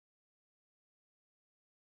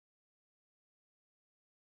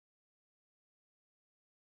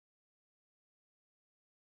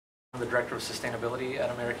the Director of Sustainability at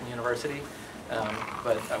American University,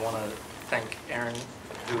 but I want to thank Aaron,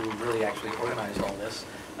 who really actually organized all this,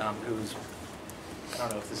 who's, I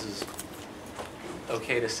don't know if this is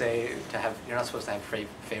okay to say, you're not supposed to have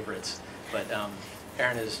favorites, but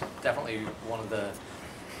Aaron is definitely one of the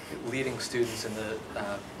leading students in the,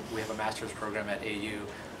 we have a master's program at AU.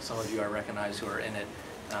 Some of you I recognize who are in it,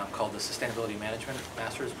 called the Sustainability Management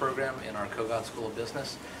Master's Program in our Kogod School of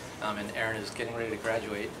Business. And Aaron is getting ready to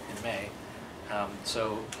graduate in May.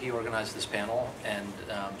 So he organized this panel, and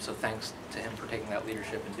so thanks to him for taking that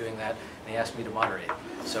leadership and doing that. And he asked me to moderate.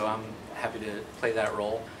 So I'm happy to play that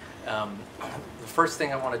role. The first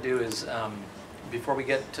thing I want to do is, before we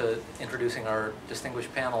get to introducing our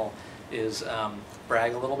distinguished panel, is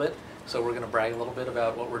brag a little bit. So we're going to brag a little bit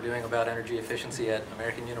about what we're doing about energy efficiency at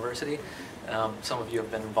American University. Some of you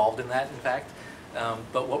have been involved in that, in fact.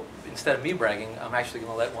 But instead of me bragging, I'm actually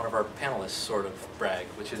going to let one of our panelists sort of brag,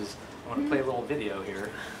 which is, I'm going to play a little video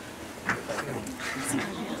here. If I can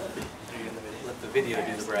let the video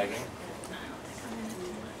do the bragging.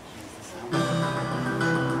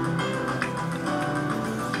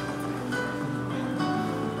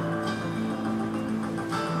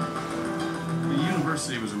 The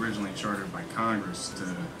university was originally chartered by Congress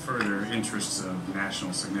to further interests of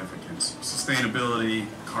national significance. Sustainability,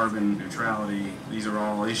 carbon neutrality, these are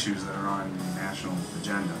all issues that are on the national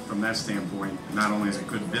agenda. From that standpoint, not only is it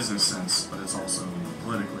good business sense, but it's also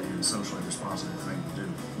politically and socially responsible thing to do.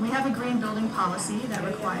 We have a green building policy that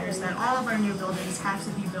requires that all of our new buildings have to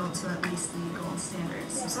be built to at least the gold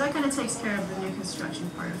standards. So that kind of takes care of the new construction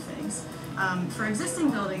part of things. For existing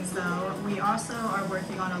buildings, though, we also are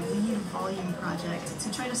working on a LEED volume project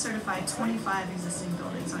to try to certify 25 existing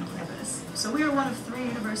buildings on campus. So we are one of 3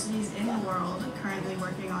 universities in the world currently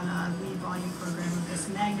working on a LEED volume program of this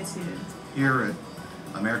magnitude. Here at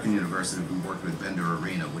American University, we work with Bender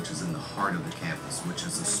Arena, which is in the heart of the campus, which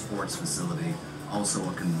is a sports facility, also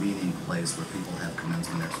a convening place where people have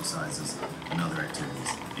commencement exercises and other activities.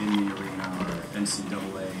 In the arena are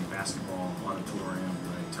NCAA basketball auditorium,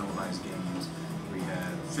 right, televised games. We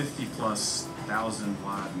have 50+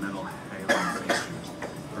 1,000-watt metal halide fixtures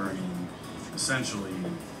burning essentially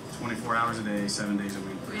 24 hours a day, 7 days a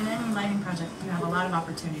week. In any lighting project, you have a lot of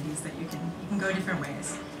opportunities that you can go different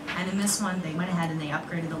ways. And in this one, they went ahead and they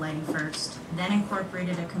upgraded the lighting first, then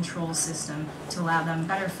incorporated a control system to allow them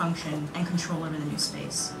better function and control over the new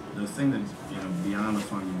space. The thing that, beyond the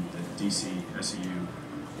funding that DC, SEU,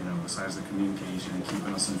 besides the communication and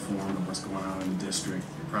keeping us informed of what's going on in the district,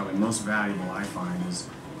 probably most valuable I find is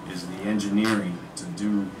the engineering to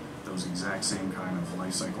do those exact same kind of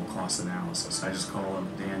life cycle cost analysis. I just call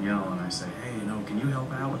up Danielle and I say, hey, can you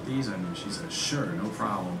help out with these? And she says, sure, no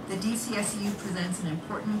problem. The DCSU presents an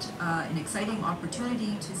important and exciting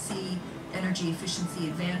opportunity to see energy efficiency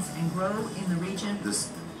advance and grow in the region.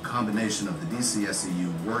 This combination of the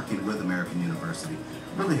DCSEU working with American University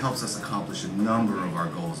really helps us accomplish a number of our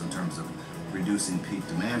goals in terms of reducing peak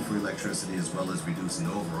demand for electricity as well as reducing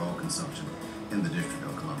overall consumption in the District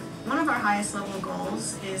of Columbia. One of our highest level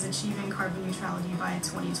goals is achieving carbon neutrality by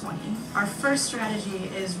 2020. Our first strategy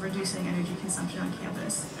is reducing energy consumption on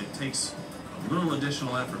campus. It takes a little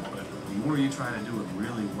additional effort, but the more you try to do it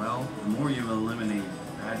really well, the more you eliminate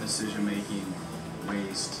bad decision-making,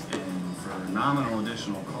 waste, and for nominal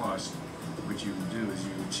additional cost, what you do is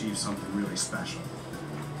you achieve something really special.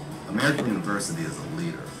 American University is a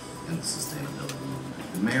leader in the sustainability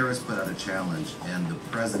movement. The mayor has put out a challenge, and the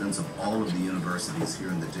presidents of all of the universities here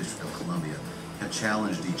in the District of Columbia have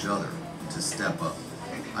challenged each other to step up.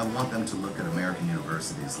 I want them to look at American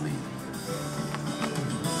University's lead.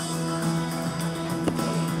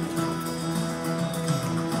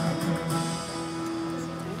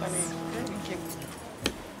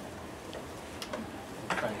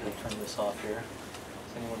 I'm trying to turn this off here.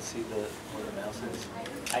 Does anyone see where the mouse is?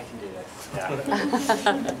 I can do that.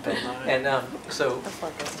 Yeah. And so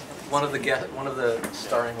one of the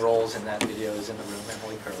starring roles in that video is in the room,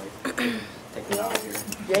 Emily Curley. Take it off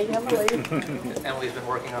here. Yay, Emily. Emily's been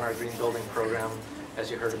working on our green building program,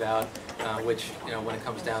 as you heard about, which when it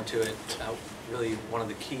comes down to it, really one of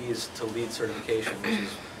the keys to LEED certification, which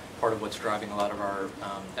is part of what's driving a lot of our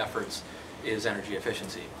efforts, is energy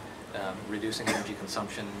efficiency. Reducing energy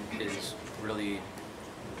consumption is really,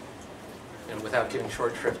 without giving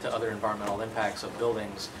short shrift to other environmental impacts of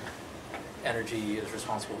buildings, energy is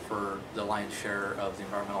responsible for the lion's share of the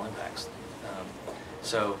environmental impacts.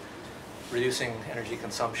 So reducing energy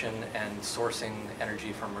consumption and sourcing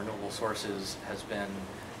energy from renewable sources has been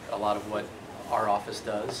a lot of what our office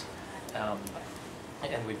does.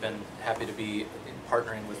 And we've been happy to be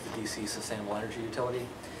partnering with the DC Sustainable Energy Utility.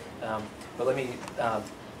 But let me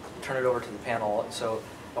turn it over to the panel. So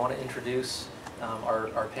I want to introduce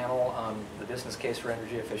our panel on the business case for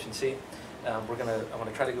energy efficiency. I'm going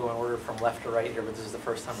to try to go in order from left to right here, but this is the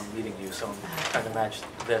first time I'm meeting you, so I'm trying to match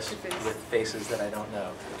this with faces that I don't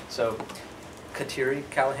know. So, Kateri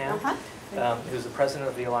Callahan, who's the president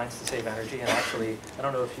of the Alliance to Save Energy, and actually, I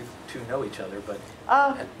don't know if you two know each other, but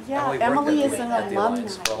yeah, Emily is an alumni,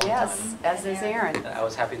 yes, as is Aaron. And I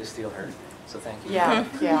was happy to steal her, so thank you. Yeah,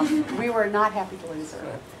 yeah, we were not happy to lose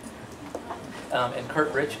her. And Curt,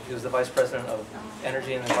 who's the Vice President of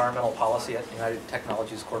Energy and Environmental Policy at United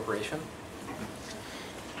Technologies Corporation.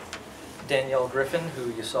 Danielle Griffin, who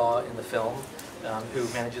you saw in the film, who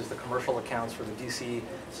manages the commercial accounts for the DC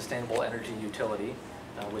Sustainable Energy Utility,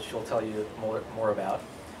 which she'll tell you more about.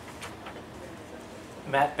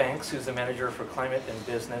 Matt Banks, who's the manager for climate and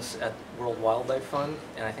business at World Wildlife Fund,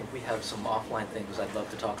 and I think we have some offline things I'd love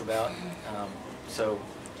to talk about. So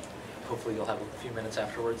hopefully you'll have a few minutes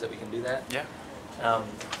afterwards that we can do that. Yeah.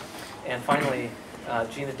 And finally,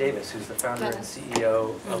 Gina Davis, who's the founder and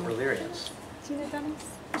CEO of Relerience. Gina Dennis?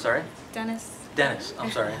 Sorry? Dennis. Dennis, I'm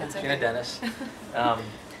sorry. Okay. Gina Dennis,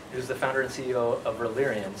 who's the founder and CEO of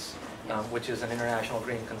Relerience, which is an international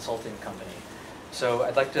green consulting company. So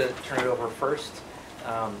I'd like to turn it over first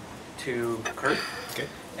to Curt. Okay.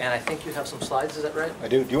 And I think you have some slides, is that right? I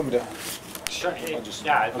do. Do you want me to? Sure.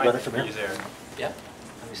 Yeah, it might be easier. Yeah.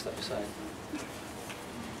 Let me step aside.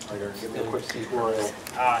 Give me a quick tutorial.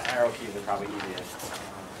 Arrow keys are probably easiest.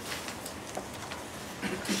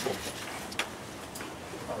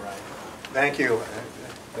 All right. Thank you.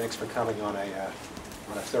 Thanks for coming on a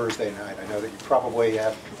Thursday night. I know that you probably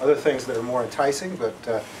have other things that are more enticing, but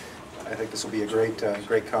I think this will be a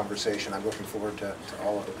great conversation. I'm looking forward to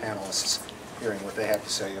all of the panelists hearing what they have to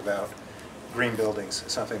say about green buildings,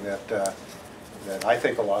 something that that I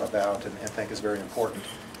think a lot about and think is very important.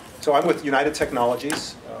 So I'm with United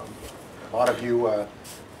Technologies. A lot of you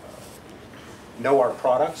know our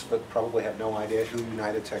products, but probably have no idea who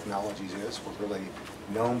United Technologies is. We're really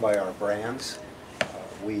known by our brands.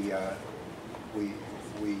 We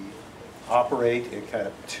operate in kind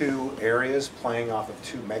of two areas, playing off of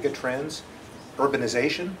two mega trends: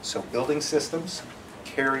 urbanization, so building systems,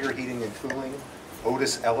 carrier heating and cooling,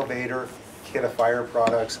 Otis elevator, Kidde fire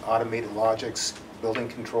products, automated logics, building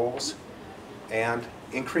controls, and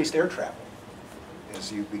increased air travel. As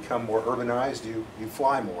you become more urbanized, you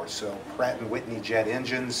fly more. So Pratt & Whitney jet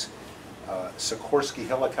engines, Sikorsky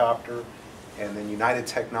helicopter, and then United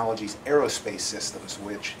Technologies Aerospace Systems,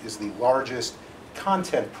 which is the largest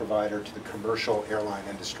content provider to the commercial airline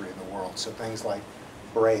industry in the world. So things like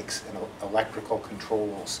brakes and electrical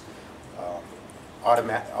controls,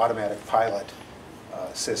 automatic pilot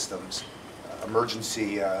systems,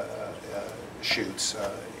 emergency chutes,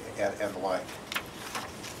 and the like.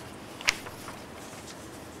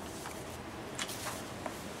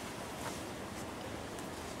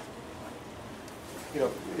 You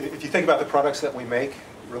know, if you think about the products that we make,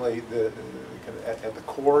 really at the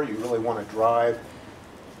core, you really want to drive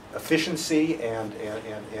efficiency and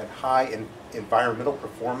high environmental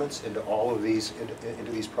performance into all of these into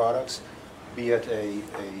these products, be it an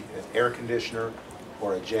air conditioner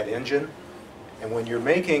or a jet engine. And when you're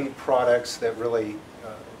making products that really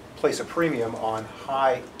place a premium on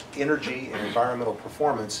high energy and environmental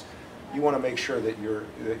performance, you want to make sure that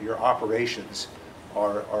your operations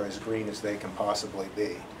are as green as they can possibly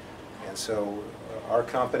be. And so our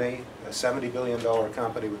company, a $70 billion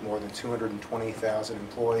company with more than 220,000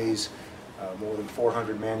 employees, more than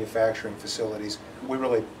 400 manufacturing facilities, we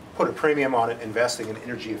really put a premium on it, investing in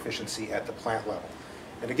energy efficiency at the plant level.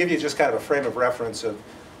 And to give you just kind of a frame of reference of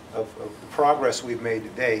the progress we've made to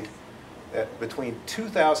date, that between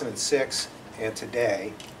 2006 and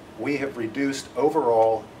today, we have reduced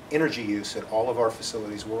overall energy use at all of our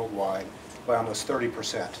facilities worldwide by almost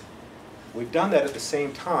 30%. We've done that at the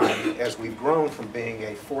same time as we've grown from being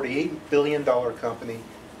a $48 billion company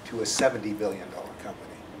to a $70 billion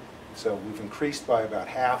company. So we've increased by about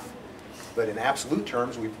half, but in absolute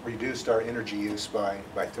terms, we've reduced our energy use by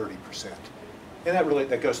 30%. And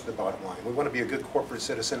that goes to the bottom line. We want to be a good corporate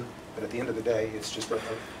citizen, but at the end of the day, it's just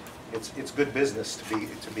it's good business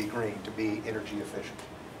to be green, to be energy efficient.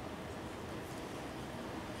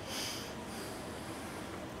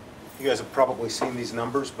 You guys have probably seen these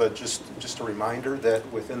numbers, but just a reminder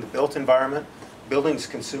that within the built environment, buildings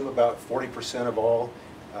consume about 40% of all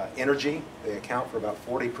energy. They account for about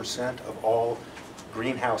 40% of all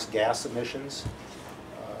greenhouse gas emissions.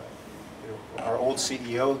 Our old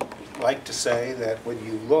CEO liked to say that when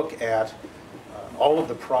you look at all of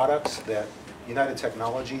the products that United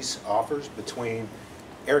Technologies offers between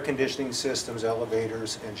air conditioning systems,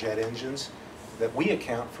 elevators, and jet engines, that we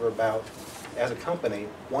account for about, as a company,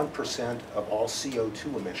 1% of all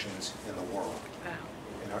CO2 emissions in the world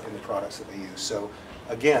in the products that they use. So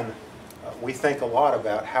again, we think a lot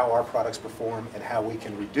about how our products perform and how we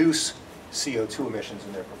can reduce CO2 emissions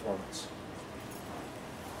in their performance.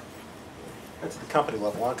 That's at the company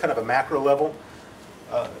level. On kind of a macro level,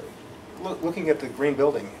 looking at the green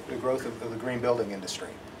building, the growth of the green building industry.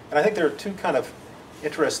 And I think there are two kind of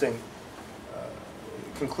interesting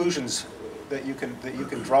conclusions that you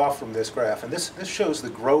can draw from this graph. And this shows the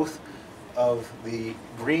growth of the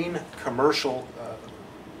green commercial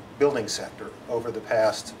building sector over the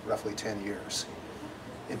past roughly 10 years.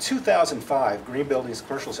 In 2005, green buildings,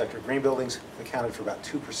 commercial sector, green buildings accounted for about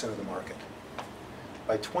 2% of the market.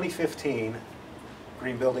 By 2015,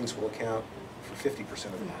 green buildings will account for 50%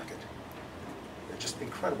 of the market. They're just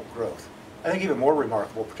incredible growth. I think even more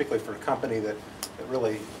remarkable, particularly for a company that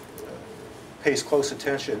really pays close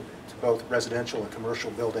attention to both residential and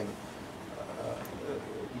commercial building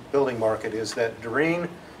market, is that during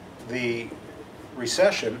the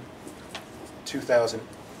recession,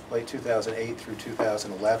 late 2008 through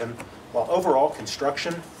 2011, while overall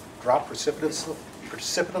construction dropped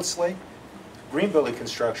precipitously, green building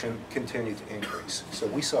construction continued to increase. So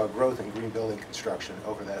we saw growth in green building construction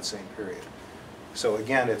over that same period. So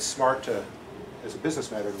again, it's smart to, as a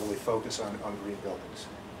business matter, to really focus on green buildings.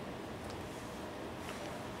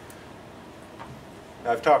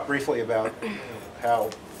 Now, I've talked briefly about how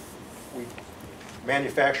we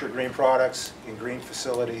manufacture green products in green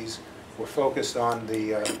facilities. We're focused on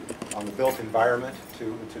the built environment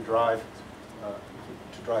to drive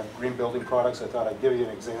green building products. I thought I'd give you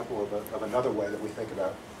an example of another way that we think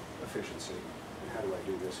about efficiency. And how do I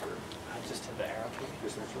do this here? Just hit the arrow key.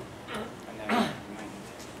 This next one? And then you might need to.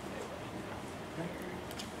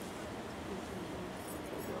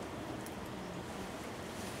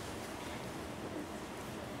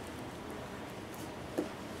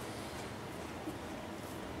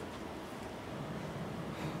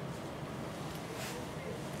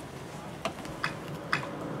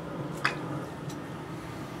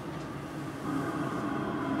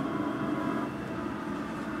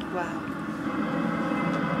 Wow.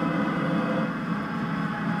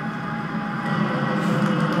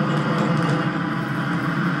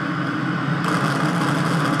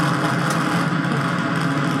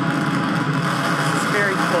 This is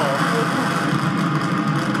very cool.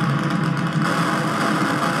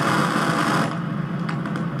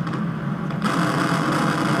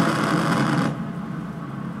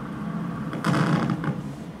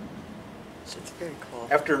 It's very cool.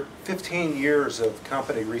 After 15 years of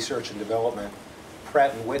company research and development,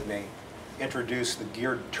 Pratt & Whitney introduced the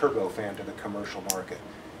geared turbofan to the commercial market.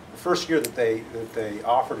 The first year that they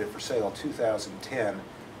offered it for sale, 2010,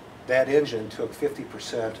 that engine took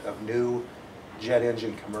 50% of new jet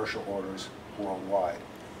engine commercial orders worldwide.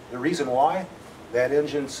 The reason why? That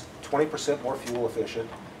engine's 20% more fuel efficient,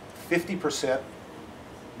 50%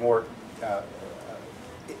 more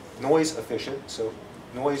noise efficient, so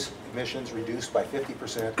noise emissions reduced by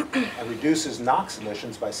 50%, and reduces NOx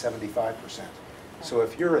emissions by 75%. So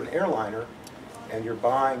if you're an airliner and you're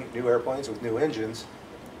buying new airplanes with new engines,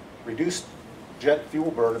 reduced jet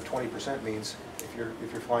fuel burn of 20% means if you're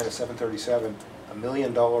flying a 737, $1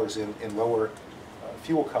 million in lower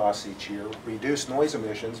fuel costs each year. Reduced noise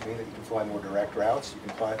emissions mean that you can fly more direct routes. You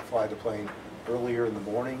can fly the plane earlier in the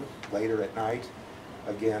morning, later at night.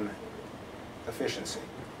 Again, efficiency.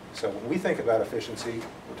 So when we think about efficiency,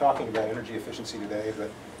 we're talking about energy efficiency today,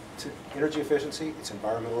 but energy efficiency, it's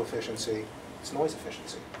environmental efficiency, it's noise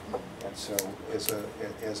efficiency. And so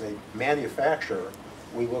as a manufacturer,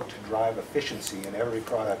 we look to drive efficiency in every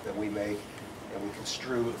product that we make, and we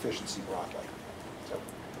construe efficiency broadly. So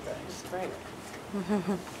That's great.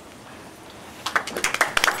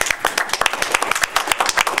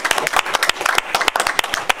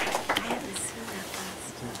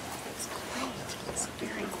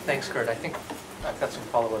 Thanks, Curt. I think I've got some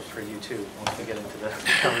follow-ups for you too once we get into the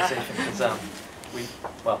conversation. Because I'll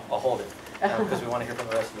hold it because we want to hear from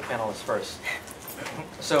the rest of the panelists first.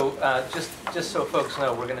 So just so folks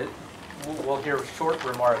know, we'll hear short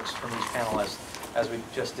remarks from each panelist, as we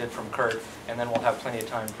just did from Curt, and then we'll have plenty of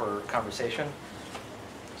time for conversation.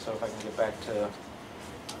 So if I can get back to, here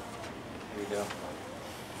we go.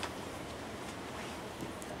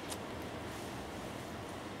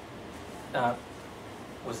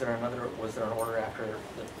 Was there an order after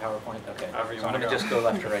the PowerPoint? Okay, so I'm going to just go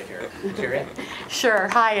left to right here. Kateri? Sure.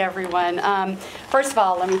 Hi, everyone. First of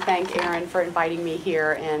all, let me thank Aaron for inviting me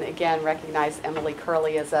here, and again, recognize Emily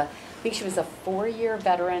Curley as a think she was a 4-year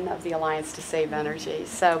veteran of the Alliance to Save Energy.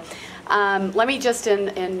 So let me just,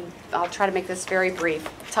 I'll try to make this very brief,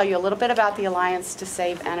 tell you a little bit about the Alliance to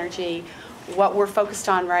Save Energy, what we're focused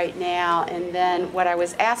on right now, and then what I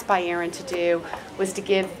was asked by Aaron to do was to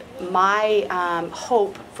give my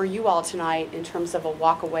hope for you all tonight in terms of a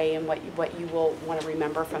walk away and what you will want to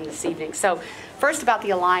remember from this evening. So first about the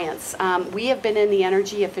Alliance. We have been in the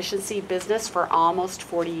energy efficiency business for almost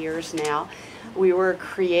 40 years now. We were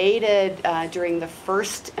created during the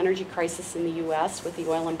first energy crisis in the U.S. with the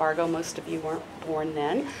oil embargo. Most of you weren't born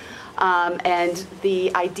then. And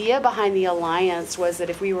the idea behind the Alliance was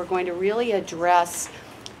that if we were going to really address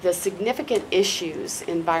the significant issues,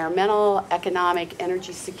 environmental, economic,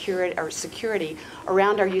 energy security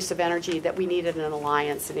around our use of energy, that we needed an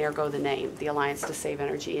alliance, and ergo the name, the Alliance to Save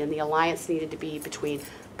Energy. And the alliance needed to be between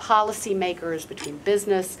policymakers, between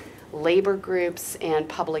business, labor groups, and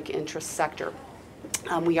public interest sector.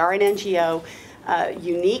 We are an NGO.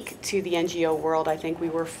 Unique to the NGO world, I think we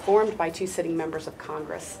were formed by 2 sitting members of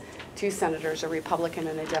Congress, 2 senators, a Republican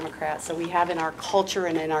and a Democrat. So we have in our culture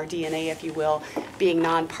and in our DNA, if you will, being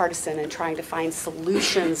nonpartisan and trying to find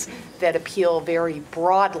solutions that appeal very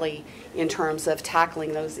broadly in terms of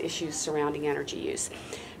tackling those issues surrounding energy use.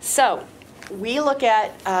 So we look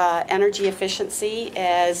at energy efficiency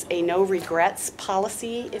as a no regrets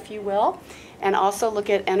policy, if you will, and also look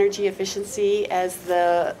at energy efficiency as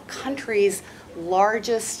the country's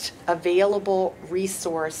largest available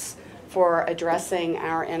resource for addressing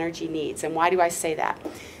our energy needs. And why do I say that?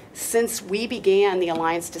 Since we began the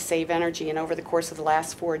Alliance to Save Energy, and over the course of the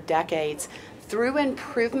last 4 decades, through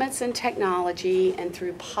improvements in technology and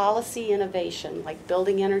through policy innovation, like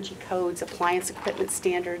building energy codes, appliance equipment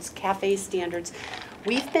standards, CAFE standards,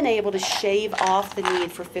 we've been able to shave off the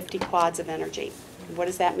need for 50 quads of energy. What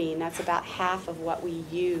does that mean? That's about half of what we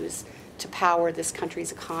use to power this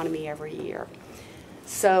country's economy every year.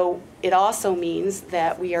 So it also means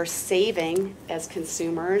that we are saving, as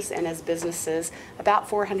consumers and as businesses, about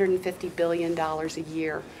 $450 billion a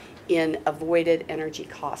year in avoided energy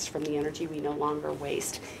costs from the energy we no longer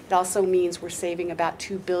waste. It also means we're saving about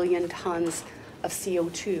 2 billion tons of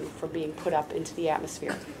CO2 from being put up into the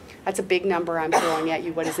atmosphere. That's a big number I'm throwing at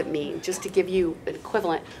you. What does it mean? Just to give you an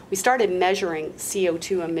equivalent, we started measuring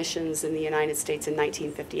CO2 emissions in the United States in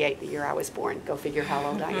 1958, the year I was born. Go figure how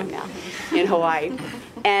old I am now, in Hawaii.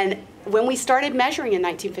 And when we started measuring in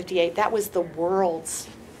 1958, that was the world's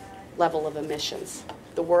level of emissions.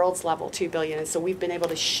 The world's level, 2 billion. And so we've been able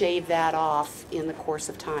to shave that off in the course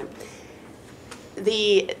of time.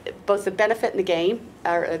 Both the benefit and the gain,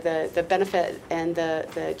 or the benefit and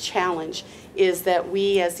the challenge, is that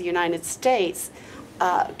we as the United States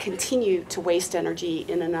continue to waste energy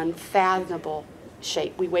in an unfathomable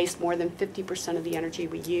shape. We waste more than 50% of the energy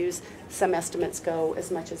we use. Some estimates go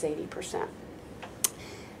as much as 80%.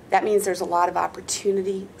 That means there's a lot of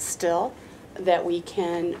opportunity still that we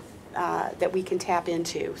can tap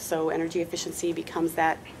into. So energy efficiency becomes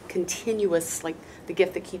that continuous, like the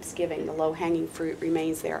gift that keeps giving. The low-hanging fruit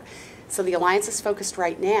remains there. So the Alliance is focused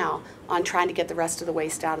right now on trying to get the rest of the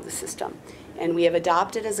waste out of the system. And we have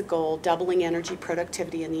adopted as a goal doubling energy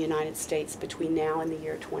productivity in the United States between now and the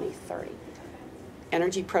year 2030.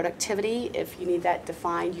 Energy productivity, if you need that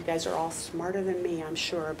defined, you guys are all smarter than me, I'm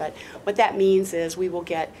sure, but what that means is we will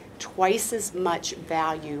get twice as much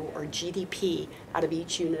value, or GDP, out of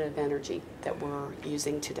each unit of energy that we're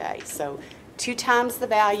using today. So 2 times the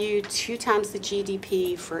value, 2 times the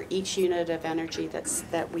GDP for each unit of energy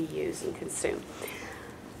that we use and consume.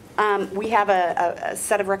 We have a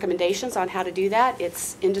set of recommendations on how to do that.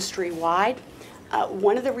 It's industry-wide.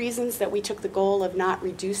 One of the reasons that we took the goal of not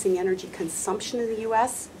reducing energy consumption in the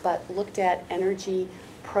U.S., but looked at energy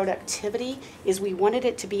productivity, is we wanted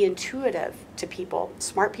it to be intuitive to people,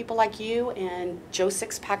 smart people like you and Joe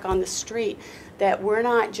Sixpack on the street, that we're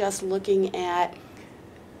not just looking at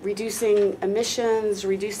reducing emissions,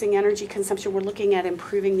 reducing energy consumption, we're looking at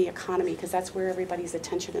improving the economy, because that's where everybody's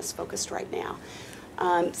attention is focused right now.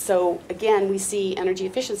 So again, we see energy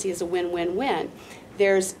efficiency as a win-win-win.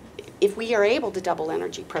 If we are able to double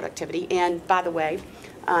energy productivity, and by the way,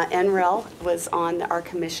 NREL was on our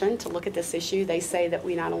commission to look at this issue. They say that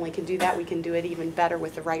we not only can do that, we can do it even better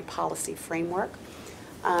with the right policy framework.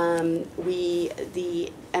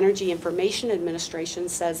 The Energy Information Administration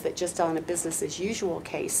says that just on a business as usual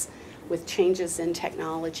case, with changes in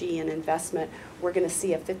technology and investment, we're going to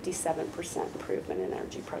see a 57% improvement in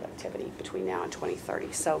energy productivity between now and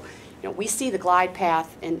 2030. So, we see the glide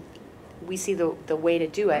path and we see the way to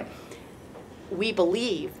do it. we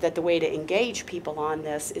believe that the way to engage people on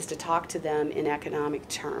this is to talk to them in economic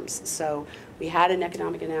terms. So we had an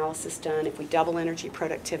economic analysis done. If we double energy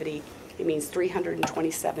productivity, it means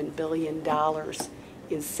 $327 billion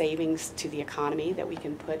in savings to the economy that we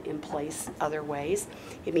can put in place other ways.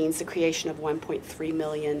 It means the creation of 1.3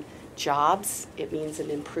 million jobs. It means an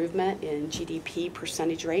improvement in GDP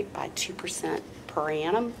percentage rate by 2% per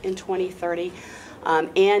annum in 2030.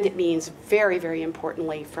 And it means very, very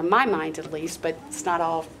importantly, from my mind at least, but it's not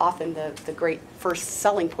often the great first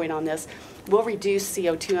selling point on this, we'll reduce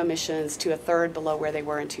CO2 emissions to a third below where they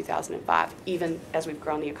were in 2005, even as we've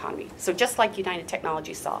grown the economy. So just like United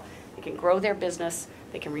Technologies saw, they can grow their business,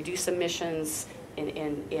 they can reduce emissions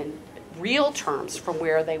in real terms from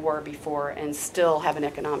where they were before and still have an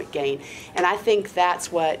economic gain. And I think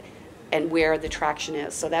that's what and where the traction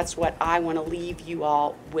is. So that's what I want to leave you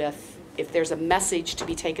all with. If there's a message to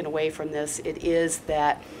be taken away from this, it is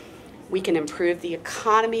that we can improve the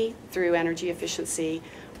economy through energy efficiency.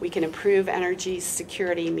 We can improve energy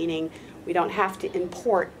security, meaning we don't have to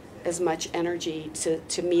import as much energy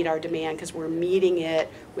to meet our demand because we're meeting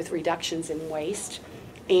it with reductions in waste.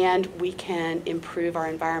 And we can improve our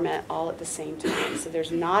environment all at the same time. So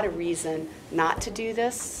there's not a reason not to do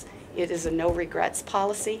this. It is a no regrets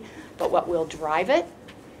policy, but what will drive it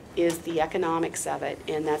is the economics of it,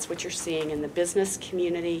 and that's what you're seeing in the business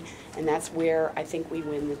community, and that's where I think we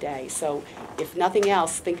win the day. So if nothing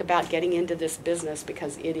else, think about getting into this business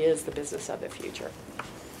because it is the business of the future.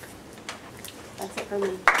 That's it for me.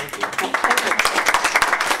 Thank you.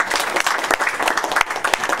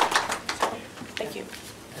 Thank you.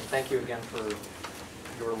 And thank you again for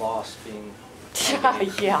your loss being...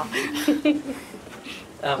 Yeah.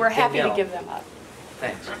 We're happy Danielle, to give them up.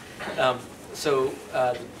 Thanks. So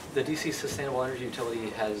the DC Sustainable Energy Utility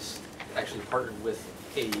has actually partnered with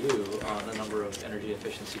AU on a number of energy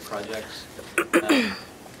efficiency projects.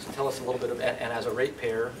 So tell us a little bit about, and as a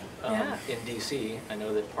ratepayer in DC, I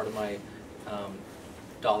know that part of my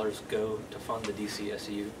dollars go to fund the DC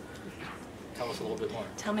SEU. Tell us a little bit more.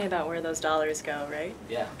 Tell me about where those dollars go, right?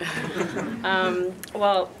 Yeah.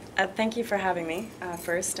 Well, thank you for having me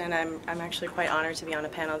first, and I'm actually quite honored to be on a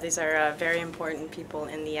panel. These are very important people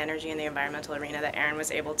in the energy and the environmental arena that Erin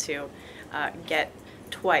was able to get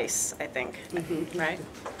twice, I think, right?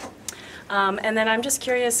 And then I'm just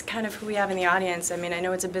curious kind of who we have in the audience. I mean, I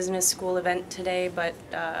know it's a business school event today, but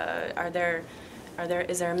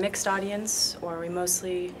is there a mixed audience, or are we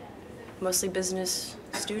mostly business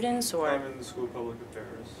students, or? I'm in the School of Public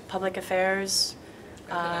Affairs. Public affairs,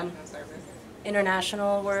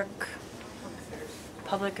 international work,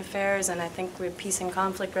 public affairs, and I think we have peace and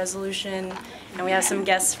conflict resolution, and we have some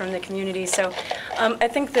guests from the community. So I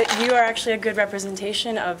think that you are actually a good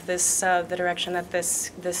representation of this, the direction that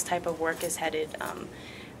this type of work is headed.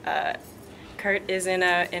 Curt is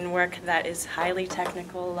in work that is highly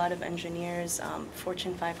technical, a lot of engineers,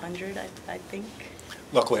 Fortune 500, I think.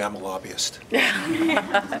 Luckily, I'm a lobbyist. And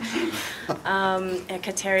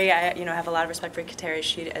Kateri, I have a lot of respect for Kateri.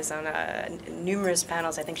 She is on numerous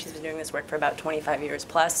panels. I think she's been doing this work for about 25 years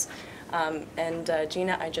plus. And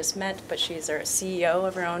Gina, I just met, but she's our CEO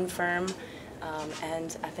of her own firm.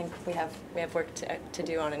 And I think we have work to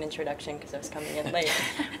do on an introduction because I was coming in late.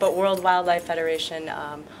 But World Wildlife Federation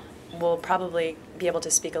will probably be able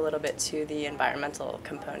to speak a little bit to the environmental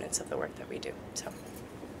components of the work that we do. So.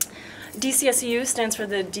 DCSEU stands for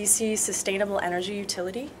the DC Sustainable Energy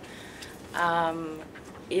Utility.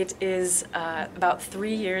 It is about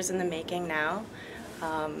 3 years in the making now.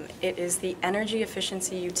 It is the energy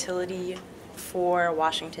efficiency utility for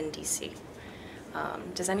Washington, D.C.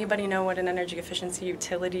 Does anybody know what an energy efficiency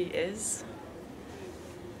utility is?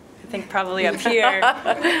 I think probably up here.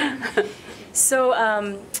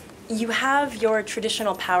 So you have your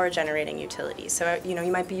traditional power generating utilities. So you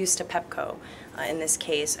might be used to PEPCO in this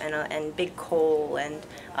case, and big coal and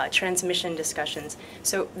transmission discussions.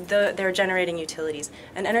 So they're generating utilities.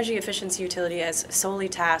 An energy efficiency utility is solely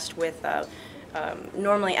tasked with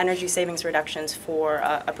normally energy savings reductions for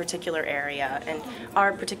a particular area, and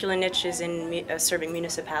our particular niche is in serving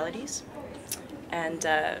municipalities. And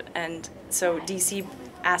so DC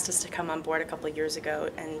asked us to come on board a couple of years ago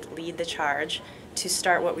and lead the charge to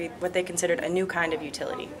start what they considered a new kind of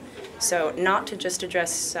utility. So not to just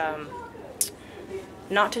address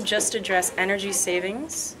energy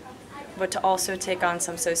savings, but to also take on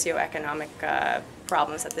some socioeconomic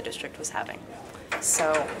problems that the district was having.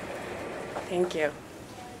 So, thank you.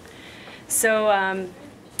 So,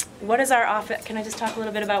 what is our office? Can I just talk a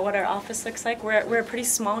little bit about what our office looks like? We're a pretty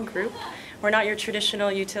small group. We're not your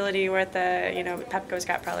traditional utility. We're at the, PEPCO's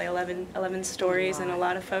got probably 11 stories and a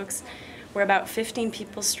lot of folks. We're about 15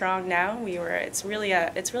 people strong now. It's really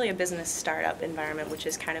a business startup environment, which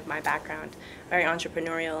is kind of my background, very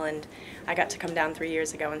entrepreneurial, and I got to come down 3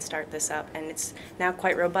 years ago and start this up, and it's now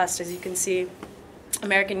quite robust. As you can see,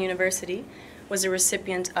 American University was a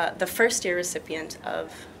recipient, the first-year recipient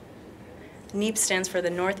of NEEP, stands for the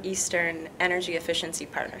Northeastern Energy Efficiency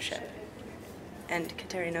Partnership, and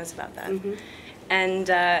Kateri knows about that. Mm-hmm. And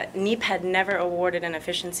NEEP had never awarded an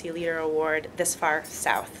Efficiency Leader Award this far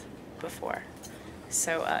south before.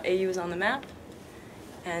 So AU is on the map,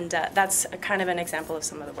 and that's a kind of an example of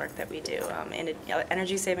some of the work that we do in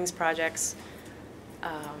energy savings projects,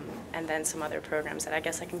 and then some other programs that I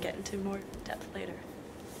guess I can get into more depth later.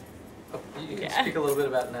 Oh, you can speak a little bit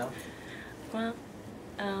about it now. Well,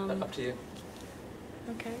 up to you.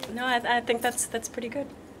 Okay. No, I think that's pretty good.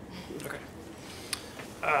 Okay.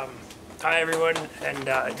 Hi everyone, and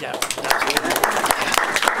yeah.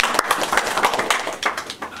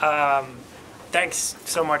 Thanks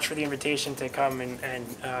so much for the invitation to come and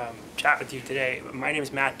chat with you today. My name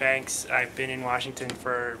is Matt Banks. I've been in Washington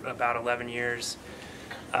for about 11 years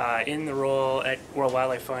in the role at World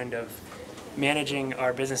Wildlife Fund of managing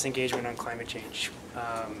our business engagement on climate change.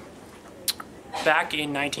 Back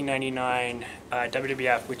in 1999,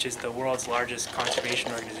 WWF, which is the world's largest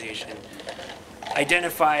conservation organization,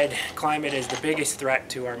 identified climate as the biggest threat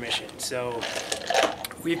to our mission. So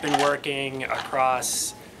we've been working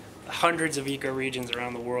across hundreds of ecoregions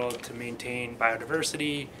around the world to maintain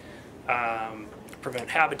biodiversity, prevent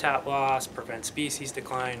habitat loss, prevent species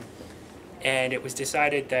decline. And it was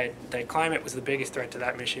decided that climate was the biggest threat to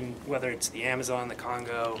that mission, whether it's the Amazon, the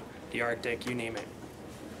Congo, the Arctic, you name it.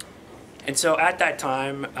 And so at that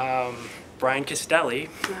time, Brian Castelli,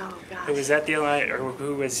 who was at the Alliance, or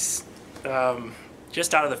who was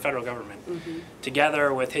just out of the federal government,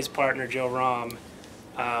 together with his partner Joe Rahm,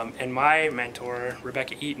 and my mentor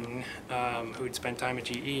Rebecca Eaton, who had spent time at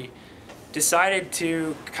GE, decided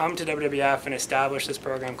to come to WWF and establish this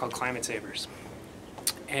program called Climate Savers.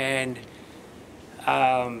 And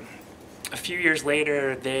a few years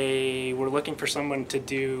later, they were looking for someone to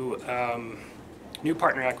do new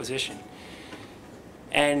partner acquisition.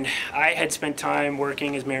 And I had spent time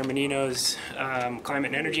working as Mayor Menino's climate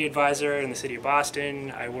and energy advisor in the city of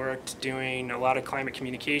Boston. I worked doing a lot of climate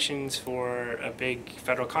communications for a big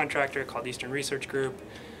federal contractor called Eastern Research Group,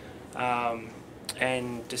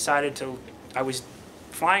 and decided I was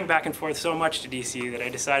flying back and forth so much to DC that I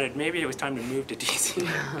decided maybe it was time to move to DC.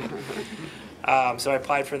 So I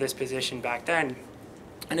applied for this position back then.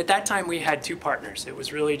 And at that time we had two partners. It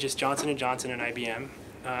was really just Johnson & Johnson and IBM.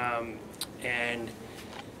 And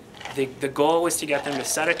the goal was to get them to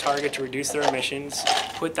set a target to reduce their emissions,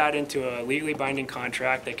 put that into a legally binding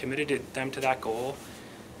contract that committed them to that goal,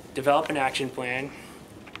 develop an action plan,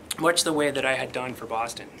 much the way that I had done for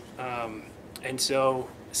Boston. And so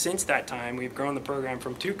since that time, we've grown the program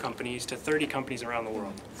from 2 companies to 30 companies around the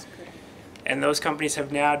world. And those companies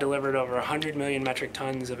have now delivered over 100 million metric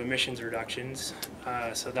tons of emissions reductions.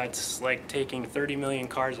 So that's like taking 30 million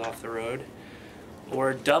cars off the road,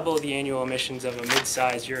 or double the annual emissions of a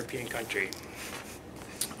mid-sized European country.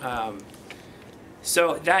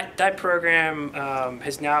 So that program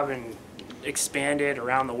has now been expanded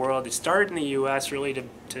around the world. It started in the US really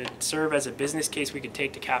to serve as a business case we could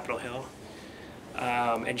take to Capitol Hill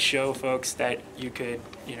and show folks that you could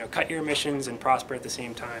cut your emissions and prosper at the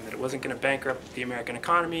same time, that it wasn't going to bankrupt the American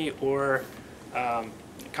economy or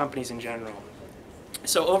companies in general.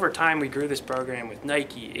 So over time, we grew this program with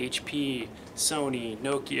Nike, HP, Sony,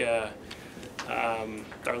 Nokia.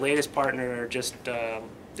 Our latest partner just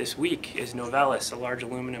this week is Novelis, a large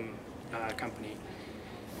aluminum company.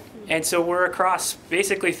 And so we're across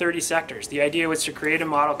basically 30 sectors. The idea was to create a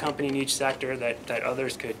model company in each sector that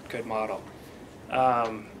others could model.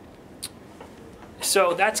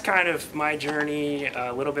 So that's kind of my journey,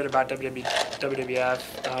 a little bit about WWF.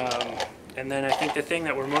 And then I think the thing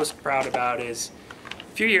that we're most proud about is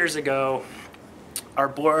a few years ago, our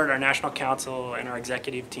board, our national council, and our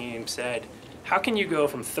executive team said, how can you go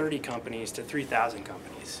from 30 companies to 3,000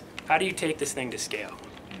 companies? How do you take this thing to scale?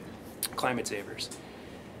 Climate Savers.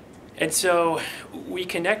 And so we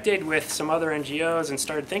connected with some other NGOs and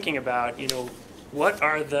started thinking about, what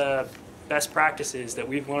are the best practices that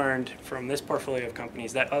we've learned from this portfolio of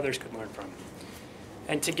companies that others could learn from.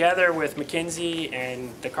 And together with McKinsey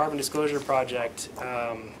and the Carbon Disclosure Project,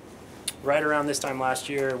 right around this time last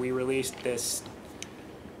year, we released this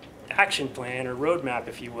action plan, or roadmap,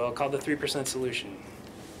 if you will, called the 3% Solution.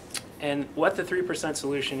 And what the 3%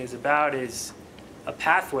 Solution is about is a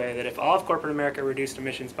pathway that if all of corporate America reduced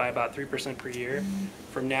emissions by about 3% per year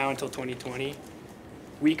from now until 2020,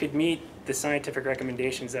 we could meet the scientific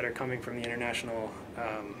recommendations that are coming from the international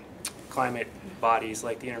climate bodies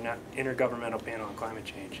like the Intergovernmental Panel on Climate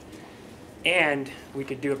Change. And we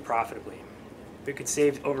could do it profitably. We could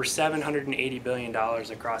save over $780 billion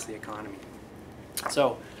across the economy.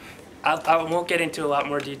 So I won't get into a lot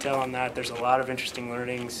more detail on that. There's a lot of interesting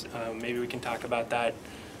learnings. Maybe we can talk about that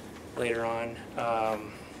later on.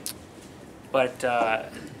 But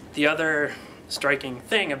the other striking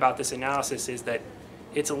thing about this analysis is that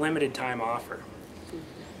it's a limited time offer.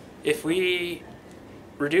 If we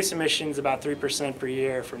reduce emissions about 3% per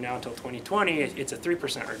year from now until 2020, it's a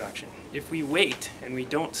 3% reduction. If we wait and we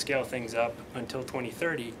don't scale things up until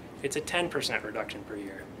 2030, it's a 10% reduction per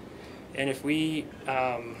year. And if we,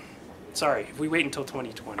 if we wait until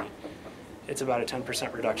 2020, it's about a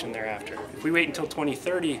 10% reduction thereafter. If we wait until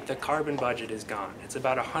 2030, the carbon budget is gone. It's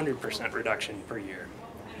about a 100% reduction per year.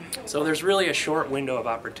 So there's really a short window of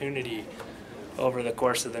opportunity over the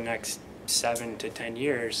course of the next 7 to 10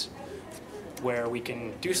 years where we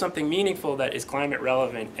can do something meaningful that is climate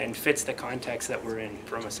relevant and fits the context that we're in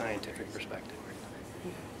from a scientific perspective.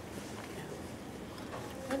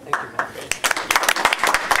 Thank you, Matt.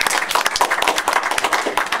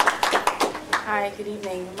 Hi, good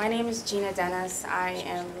evening. My name is Gina Dennis. I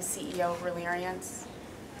am the CEO of Relerience.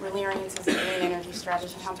 Relerience is a green energy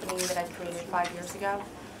strategy company that I created 5 years ago.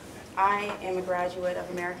 I am a graduate of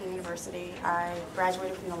American University. I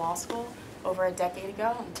graduated from the law school over a decade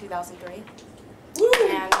ago in 2003.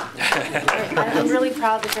 And I'm really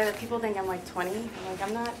proud to say that people think I'm like 20. I'm like,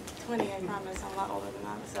 I'm not 20, I promise. I'm a lot older than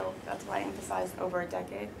that. So that's why I emphasize over a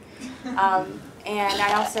decade. And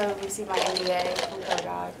I also received my MBA from Curt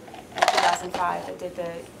in 2005. I did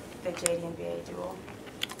the JD MBA dual.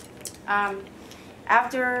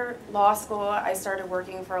 After law school, I started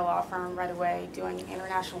working for a law firm right away, doing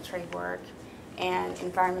international trade work and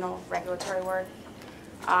environmental regulatory work.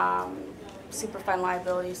 Superfund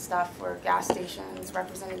liability stuff for gas stations,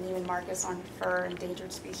 representing Neiman Marcus on fur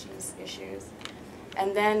endangered species issues.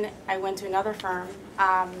 And then I went to another firm,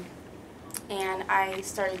 and I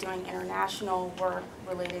started doing international work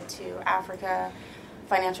related to Africa,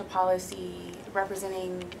 financial policy,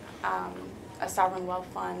 representing a sovereign wealth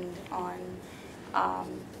fund on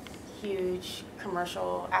huge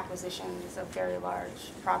commercial acquisitions of very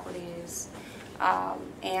large properties.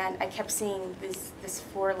 And I kept seeing this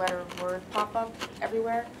four-letter word pop up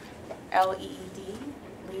everywhere, L-E-E-D,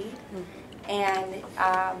 lead. And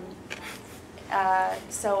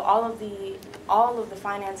so all of the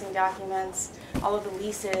financing documents, all of the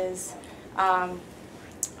leases, all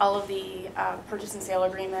of the purchase and sale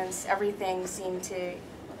agreements, everything seemed to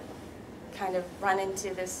kind of run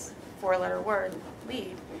into this four-letter word,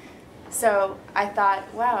 lead. So I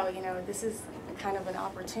thought, wow, you know, this is kind of an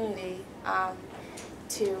opportunity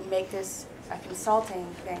to make this a consulting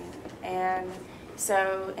thing. And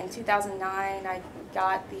so in 2009, I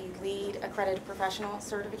got the LEED Accredited Professional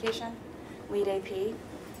Certification, LEED AP,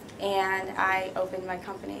 and I opened my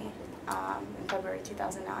company in February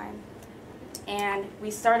 2009. And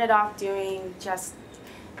we started off doing just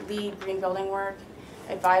LEED green building work,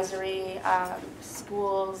 advisory,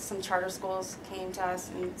 schools, some charter schools came to us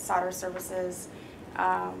and sought our services.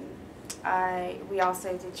 We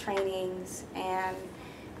also did trainings, and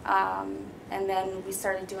then we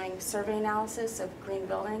started doing survey analysis of green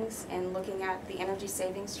buildings and looking at the energy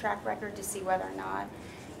savings track record to see whether or not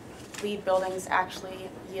LEED buildings actually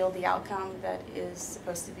yield the outcome that is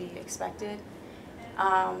supposed to be expected.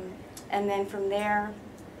 And then from there,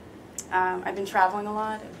 I've been traveling a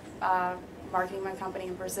lot, marketing my company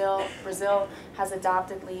in Brazil. Brazil has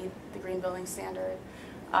adopted LEED, the green building standard.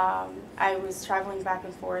 I was traveling back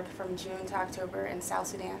and forth from June to October in South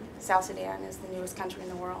Sudan. South Sudan is the newest country in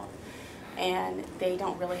the world, and they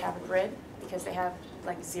don't really have a grid because they have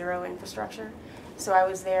like zero infrastructure. So I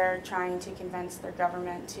was there trying to convince their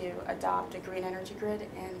government to adopt a green energy grid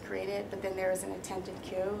and create it, but then there was an attempted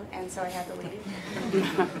coup, and so I had to leave.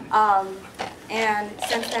 And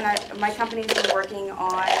since then, my company's been working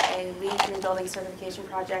on a LEED green building certification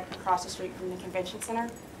project across the street from the convention center.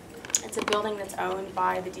 It's a building that's owned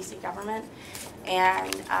by the DC government,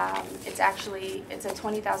 and it's a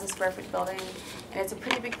 20,000 square foot building, and it's a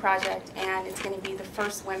pretty big project, and it's going to be the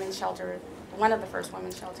first women's shelter, one of the first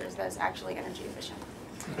women's shelters that is actually energy efficient.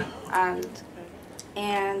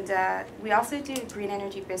 We also do green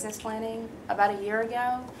energy business planning. About a year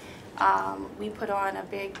ago, we put on a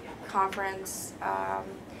big conference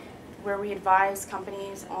where we advise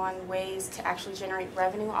companies on ways to actually generate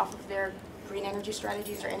revenue off of their green energy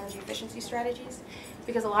strategies or energy efficiency strategies,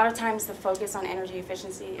 because a lot of times the focus on energy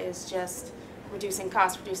efficiency is just reducing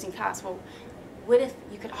costs. Well, what if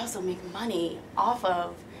you could also make money off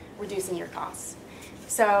of reducing your costs?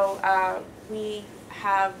 So we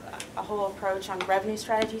have a whole approach on revenue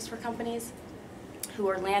strategies for companies who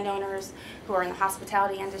are landowners, who are in the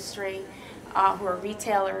hospitality industry, who are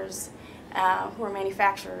retailers, who are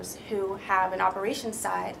manufacturers, who have an operations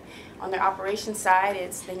side. On their operations side,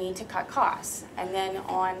 it's they need to cut costs. And then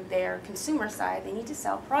on their consumer side, they need to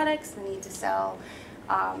sell products, they need to sell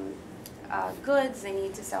goods, they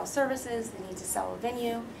need to sell services, they need to sell a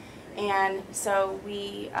venue. And so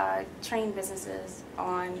we train businesses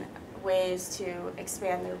on ways to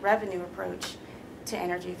expand their revenue approach to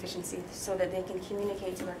energy efficiency so that they can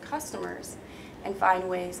communicate to their customers and find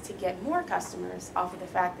ways to get more customers off of the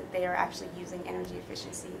fact that they are actually using energy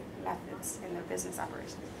efficiency methods in their business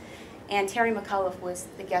operations. And Terry McAuliffe was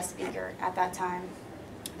the guest speaker at that time.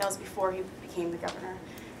 That was before he became the governor.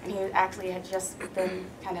 And he actually had just been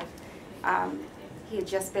he had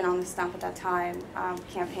just been on the stump at that time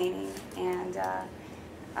campaigning. And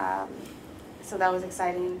so that was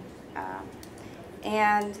exciting.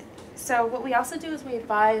 And so what we also do is we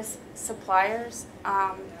advise suppliers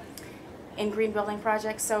in green building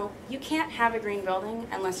projects. So you can't have a green building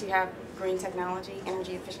unless you have green technology,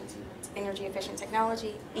 energy efficient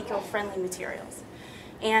technology, eco-friendly materials.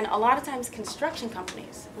 And a lot of times construction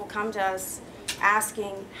companies will come to us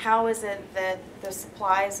asking how is it that the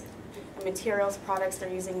supplies, the materials, products they're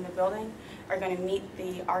using in the building are going to meet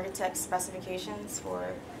the architect's specifications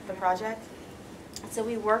for the project. So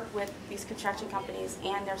we work with these construction companies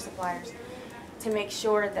and their suppliers to make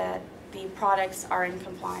sure that the products are in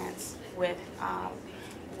compliance with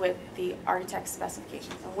the architect's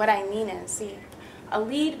specifications. And what I mean is, see, a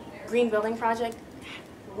LEED green building project,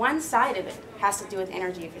 one side of it has to do with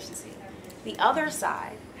energy efficiency. The other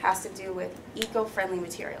side has to do with eco-friendly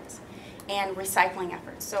materials and recycling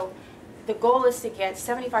efforts. So the goal is to get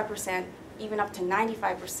 75%, even up to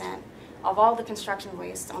 95% of all the construction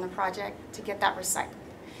waste on a project to get that recycled.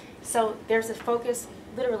 So there's a focus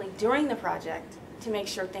literally during the project to make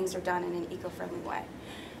sure things are done in an eco-friendly way.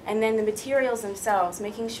 And then the materials themselves,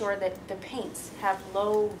 making sure that the paints have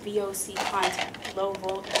low VOC content, low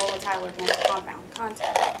volatile organic compound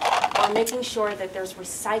content, or making sure that there's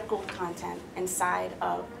recycled content inside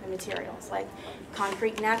of the materials. Like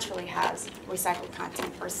concrete naturally has recycled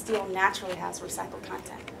content, or steel naturally has recycled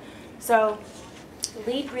content. So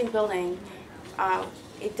LEED green building,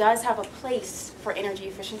 it does have a place for energy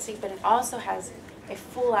efficiency, but it also has a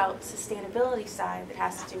full-out sustainability side that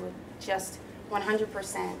has to do with just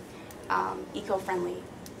 100% eco-friendly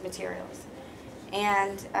materials.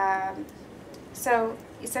 And so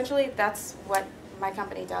essentially that's what my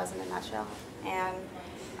company does in a nutshell. And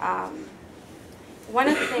one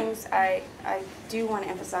of the things I do want to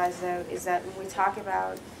emphasize, though, is that when we talk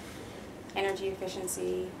about energy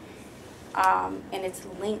efficiency and its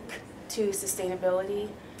link to sustainability,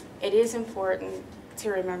 it is important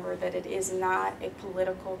to remember that it is not a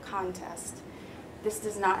political contest. This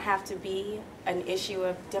does not have to be an issue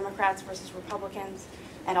of Democrats versus Republicans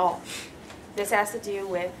at all. This has to do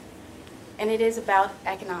with, and it is about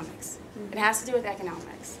economics. It has to do with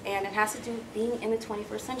economics, and it has to do with being in the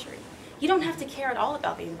 21st century. You don't have to care at all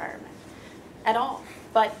about the environment, at all.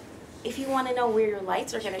 But if you want to know where your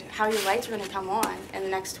lights are how your lights are going to come on in the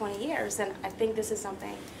next 20 years, then I think this is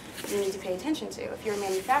something you need to pay attention to. If you're a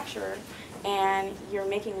manufacturer and you're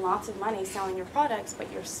making lots of money selling your products,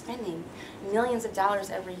 but you're spending millions of dollars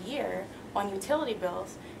every year on utility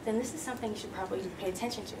bills, then this is something you should probably pay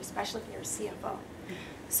attention to, especially if you're a CFO.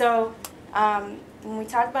 So when we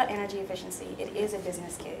talk about energy efficiency, it is a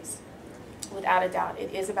business case, without a doubt.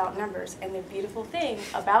 It is about numbers. And the beautiful thing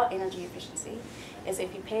about energy efficiency is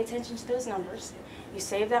if you pay attention to those numbers, you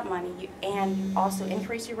save that money, and also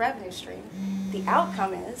increase your revenue stream, the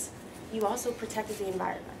outcome is you also protected the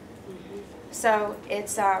environment. So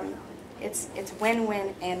it's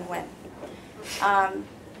win-win and win.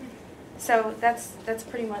 So that's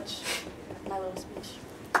pretty much my little speech.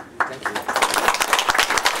 Thank you.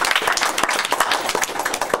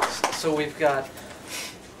 So we've got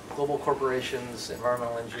global corporations,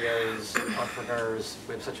 environmental NGOs, entrepreneurs.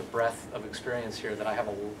 We have such a breadth of experience here that I have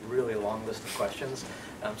a really long list of questions.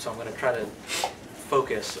 So I'm going to try to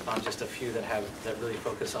focus on just a few that really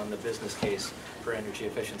focus on the business case for energy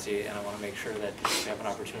efficiency, and I want to make sure that we have an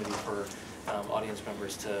opportunity for audience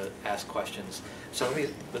members to ask questions. So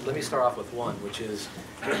let me start off with one, which is,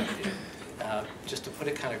 just to put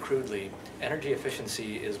it kind of crudely, energy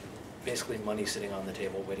efficiency is basically money sitting on the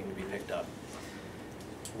table waiting to be picked up.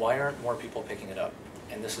 Why aren't more people picking it up?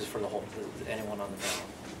 And this is for anyone on the panel.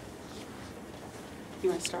 You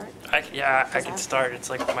want to start? Yeah, I can start. It's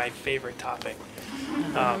like my favorite topic.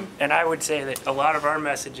 And I would say that a lot of our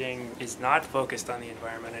messaging is not focused on the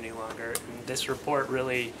environment any longer. And this report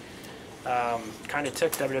really kind of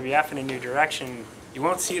took WWF in a new direction. You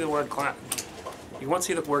won't see the word climate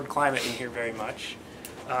in here very much.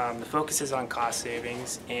 The focus is on cost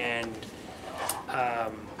savings, and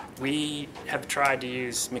we have tried to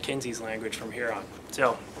use McKinsey's language from here on.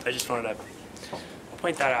 So I just wanted to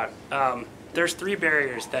point that out. There's 3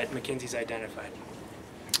 barriers that McKinsey's identified: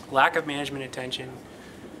 lack of management attention,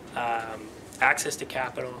 access to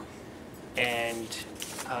capital, and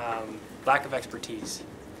lack of expertise.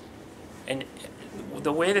 And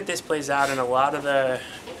the way that this plays out in a lot of the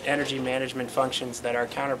energy management functions that our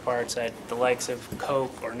counterparts at the likes of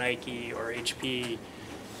Coke or Nike or HP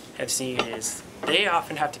have seen is they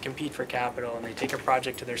often have to compete for capital, and they take a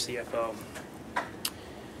project to their CFO.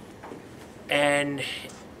 And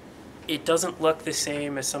it doesn't look the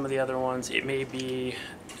same as some of the other ones. It may be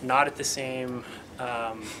not at the same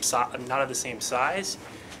not of the same size.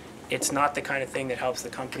 It's not the kind of thing that helps the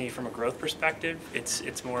company from a growth perspective.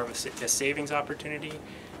 It's more of a savings opportunity.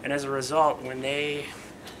 And as a result, when they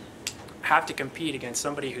have to compete against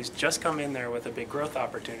somebody who's just come in there with a big growth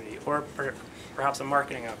opportunity or perhaps a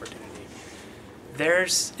marketing opportunity,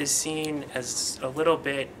 theirs is seen as a little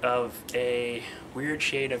bit of a weird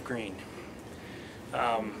shade of green.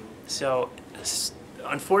 So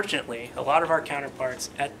unfortunately, a lot of our counterparts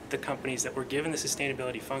at the companies that were given the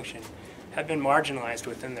sustainability function have been marginalized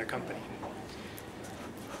within their company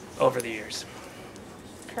over the years.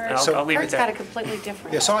 Kurt, I'll leave it Kurt's there. got a completely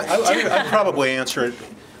different. Yeah, so I'd probably answer it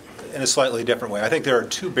in a slightly different way. I think there are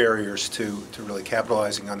 2 barriers to really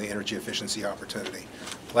capitalizing on the energy efficiency opportunity: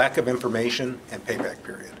 lack of information and payback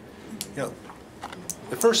period. You know,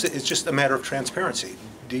 the first is just a matter of transparency.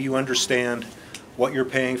 Do you understand what you're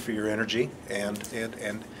paying for your energy and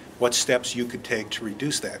what steps you could take to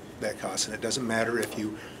reduce that cost? And it doesn't matter if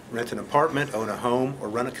you rent an apartment, own a home, or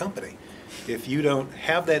run a company. If you don't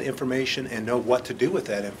have that information and know what to do with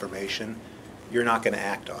that information, you're not going to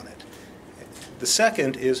act on it. The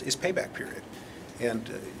second is payback period. And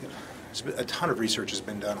a ton of research has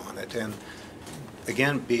been done on it. And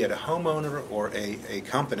again, be it a homeowner or a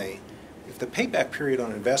company, if the payback period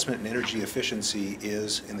on investment in energy efficiency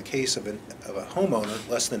is, in the case of a homeowner,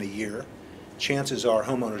 less than a year, chances are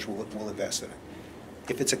homeowners will invest in it.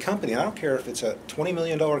 If it's a company, I don't care if it's a $20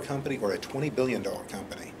 million company or a $20 billion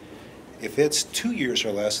company, if it's 2 years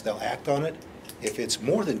or less, they'll act on it. If it's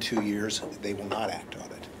more than 2 years, they will not act on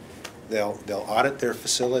it. They'll audit their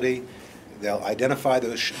facility. They'll identify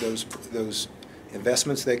those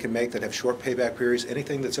investments they can make that have short payback periods.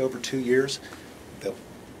 Anything that's over 2 years, they'll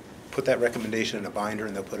put that recommendation in a binder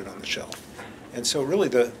and they'll put it on the shelf. And so really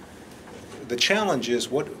the challenge is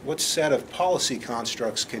what set of policy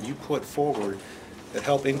constructs can you put forward that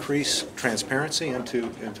help increase transparency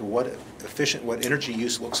into what energy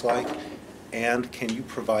use looks like, and can you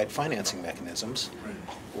provide financing mechanisms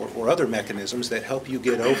or other mechanisms that help you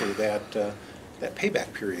get over that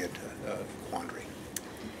payback period quandary.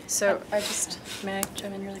 So may I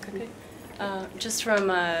chime in really quickly? Just from,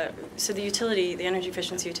 so the utility, the energy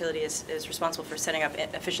efficiency utility is responsible for setting up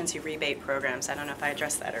efficiency rebate programs. I don't know if I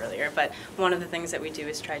addressed that earlier, but one of the things that we do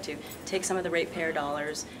is try to take some of the ratepayer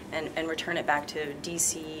dollars and return it back to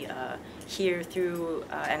DC here through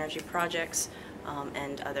energy projects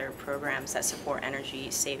and other programs that support energy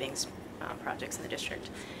savings projects in the district.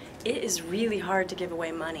 It is really hard to give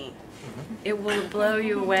away money. It will blow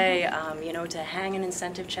you away, to hang an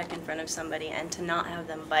incentive check in front of somebody and to not have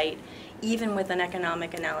them bite, even with an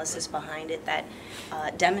economic analysis behind it that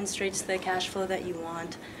demonstrates the cash flow that you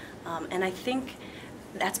want. And I think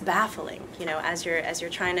that's baffling, as you're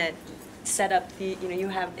trying to set up the,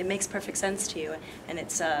 it makes perfect sense to you, and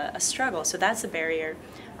it's a struggle. So that's a barrier.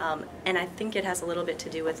 And I think it has a little bit to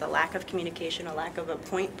do with a lack of communication, a lack of a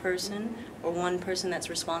point person or one person that's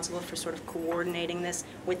responsible for sort of coordinating this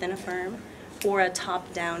within a firm, or a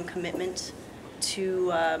top-down commitment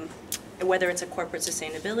to whether it's a corporate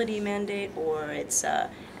sustainability mandate or it's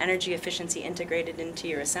energy efficiency integrated into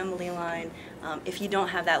your assembly line. If you don't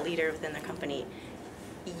have that leader within the company,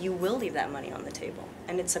 you will leave that money on the table,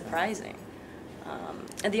 and it's surprising.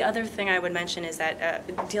 And the other thing I would mention is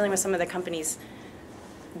that dealing with some of the companies,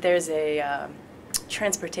 there's a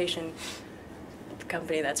transportation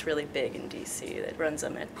company that's really big in DC that runs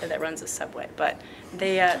a subway, but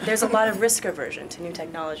there's a lot of risk aversion to new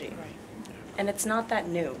technology, and it's not that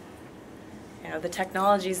new. The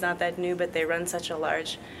technology's not that new, but they run such a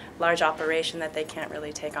large operation that they can't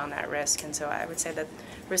really take on that risk. And so I would say that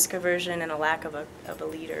risk aversion and a lack of a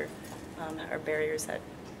leader are barriers that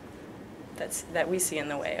that we see in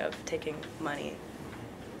the way of taking money.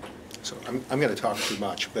 So I'm going to talk too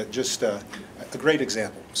much, but just a great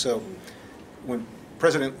example. So when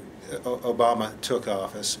President Obama took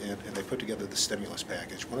office and they put together the stimulus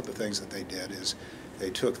package, one of the things that they did is they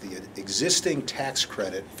took the existing tax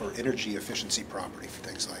credit for energy efficiency property for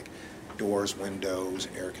things like doors, windows,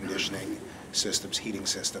 air conditioning systems, heating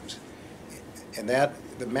systems. And that,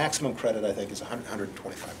 the maximum credit, I think, is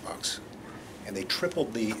 $125. And they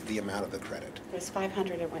tripled the amount of the credit. It was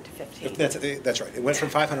 500, it went to 15. That's right. It went from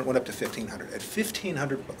 500, went up to 1,500. At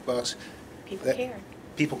 $1,500, People cared.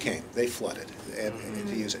 People came. They flooded and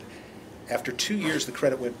to use it. After 2 years, the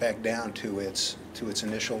credit went back down to its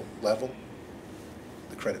initial level.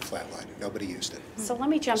 The credit flatlined. Nobody used it. So let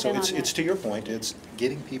me jump in on So it's to your point. It's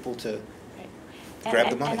getting people to right. grab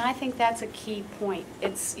the money. And I think that's a key point.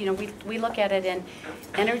 It's, you know, we look at it in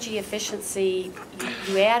energy efficiency,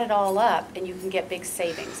 you add it all up and you can get big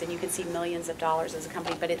savings and you can see millions of dollars as a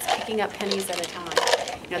company, but it's picking up pennies at a time.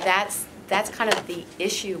 You know, that's kind of the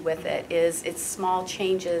issue with it, is it's small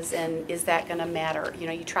changes, and is that going to matter? You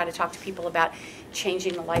know, you try to talk to people about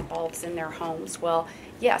changing the light bulbs in their homes. Well,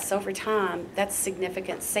 yes, over time, that's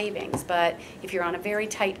significant savings, but if you're on a very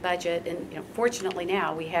tight budget, and you know, fortunately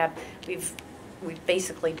now we've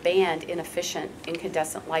basically banned inefficient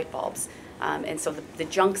incandescent light bulbs, and so the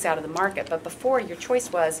junk's out of the market. But before, your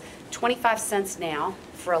choice was 25 cents now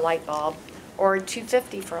for a light bulb, or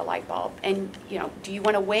 $2.50 for a light bulb. And you know, do you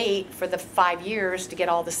want to wait for the 5 years to get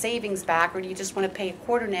all the savings back, or do you just want to pay a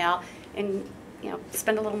quarter now and, you know,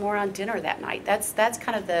 spend a little more on dinner that night? That's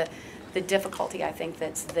kind of the difficulty, I think,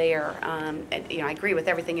 that's there. And, you know, I agree with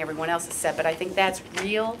everything everyone else has said, but I think that's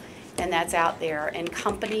real and that's out there. And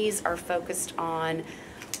companies are focused on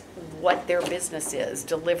what their business is,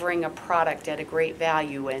 delivering a product at a great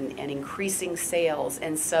value and increasing sales.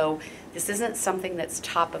 And so this isn't something that's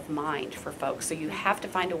top of mind for folks. So you have to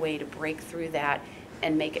find a way to break through that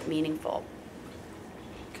and make it meaningful.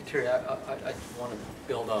 Kateri, I want to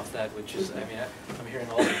build off that, which is, I mean, I'm hearing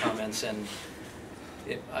all the comments, and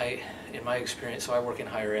in my experience, so I work in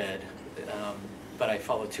higher ed, but I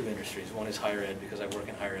follow two industries. One is higher ed because I work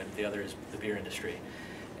in higher ed, the other is the beer industry.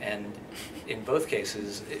 And in both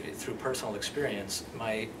cases, through personal experience,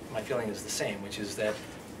 my feeling is the same, which is that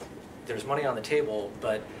there's money on the table,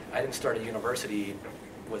 but I didn't start a university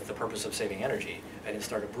with the purpose of saving energy. I didn't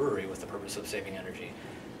start a brewery with the purpose of saving energy.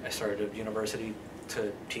 I started a university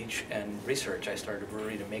to teach and research. I started a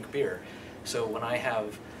brewery to make beer. So when I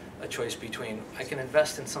have a choice between, I can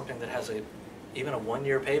invest in something that has even a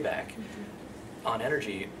 1-year payback on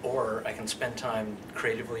energy, or I can spend time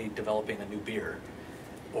creatively developing a new beer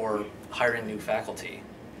or hiring new faculty.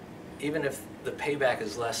 Even if the payback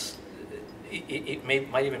is less, it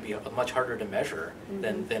might even be much harder to measure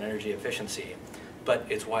than energy efficiency, but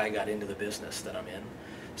it's why I got into the business that I'm in.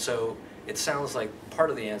 So it sounds like part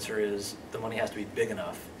of the answer is the money has to be big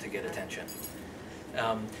enough to get attention.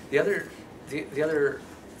 The other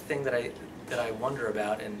thing that I wonder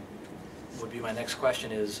about, and would be my next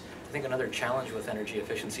question, is I think another challenge with energy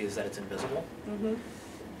efficiency is that it's invisible.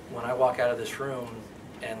 When I walk out of this room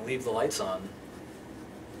and leave the lights on,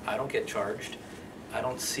 I don't get charged. I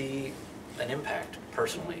don't see an impact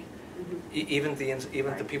personally. Even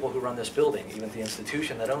the people who run this building, even the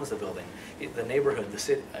institution that owns the building, the neighborhood, the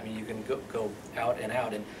city. I mean, you can go out,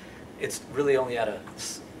 and it's really only at a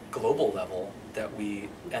global level that we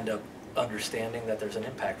end up understanding that there's an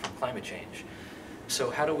impact from climate change.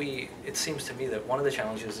 So how do we? It seems to me that one of the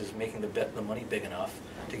challenges is making the money big enough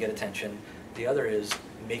to get attention. The other is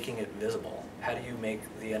making it visible. How do you make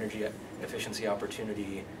the energy efficiency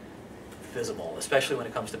opportunity visible, especially when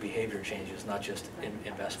it comes to behavior changes, not just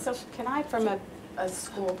investments? So can I, from a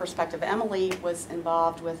school perspective, Emily was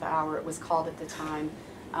involved with it was called at the time,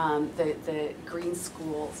 the green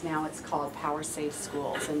schools. Now it's called Power Safe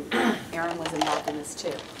Schools, and Aaron was involved in this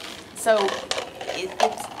too. So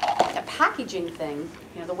it's a packaging thing.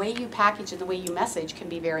 You know, the way you package and the way you message can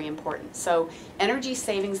be very important. So energy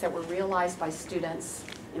savings that were realized by students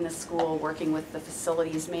in the school, working with the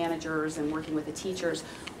facilities managers and working with the teachers,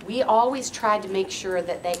 we always tried to make sure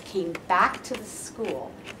that they came back to the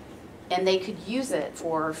school and they could use it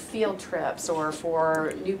for field trips or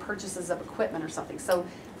for new purchases of equipment or something. So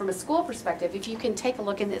from a school perspective, if you can take a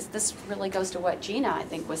look, and this really goes to what Gina, I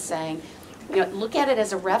think, was saying, you know, look at it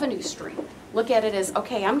as a revenue stream. Look at it as,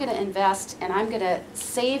 okay, I'm going to invest and I'm going to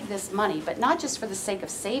save this money, but not just for the sake of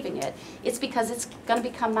saving it. It's because it's going to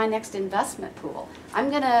become my next investment pool. I'm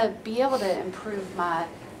going to be able to improve my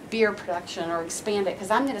beer production or expand it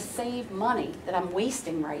because I'm going to save money that I'm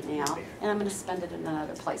wasting right now, and I'm going to spend it in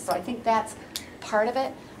another place. So I think that's part of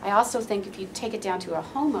it. I also think if you take it down to a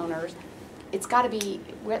homeowner, it's got to be,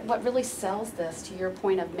 what really sells this, to your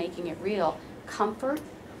point of making it real, comfort.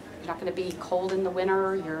 You're not going to be cold in the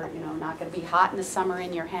winter, you're not going to be hot in the summer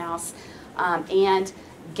in your house, and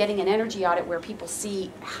getting an energy audit where people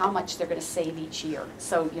see how much they're going to save each year.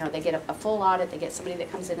 So they get a full audit, they get somebody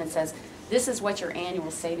that comes in and says, this is what your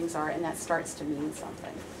annual savings are, and that starts to mean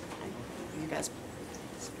something. Okay. You guys.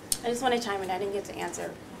 I just want to chime in. I didn't get to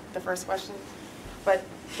answer the first question, but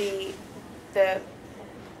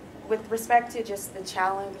with respect to just the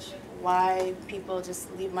challenge, why people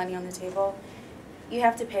just leave money on the table, you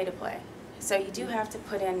have to pay to play. So you do have to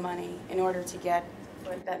put in money in order to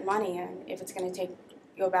put that money in, if it's going to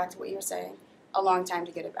go back to what you were saying, a long time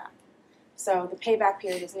to get it back. So the payback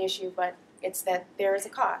period is an issue, but it's that there is a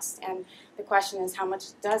cost. And the question is, how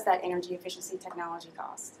much does that energy efficiency technology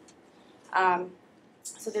cost?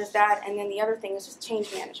 So there's that, and then the other thing is just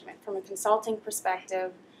change management. From a consulting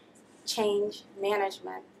perspective, change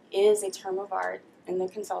management is a term of art in the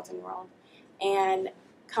consulting world, and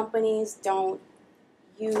companies don't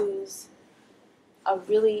use a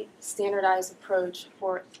really standardized approach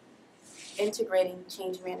for integrating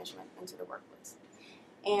change management into the workplace.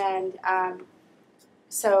 And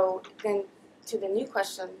so then to the new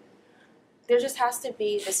question, there just has to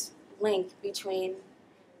be this link between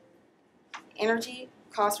energy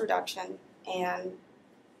cost reduction and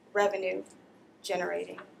revenue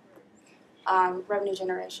generation.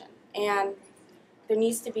 And there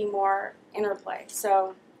needs to be more interplay.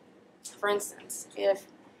 So, for instance, if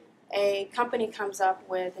a company comes up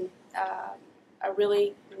with a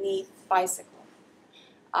really neat bicycle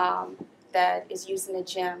that is used in a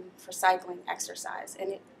gym for cycling exercise,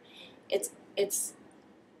 and it's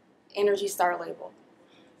Energy Star labeled,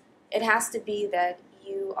 it has to be that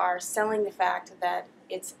you are selling the fact that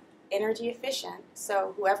it's energy efficient,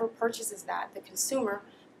 so whoever purchases that, the consumer,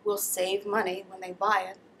 will save money when they buy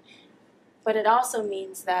it. But it also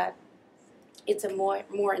means that it's a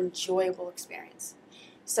more enjoyable experience.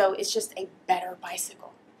 So it's just a better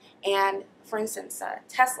bicycle. And for instance,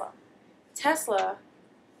 Tesla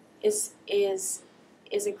is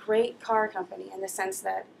a great car company in the sense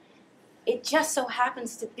that it just so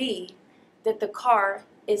happens to be that the car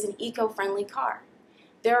is an eco-friendly car.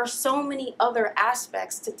 There are so many other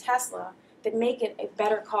aspects to Tesla that make it a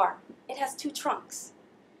better car. It has 2 trunks.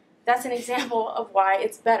 That's an example of why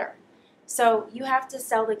it's better. So you have to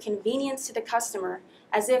sell the convenience to the customer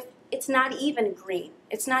as if it's not even green.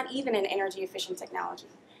 It's not even an energy efficient technology.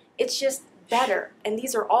 It's just better. And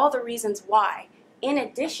these are all the reasons why. In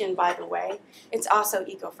addition, by the way, it's also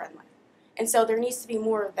eco-friendly. And so there needs to be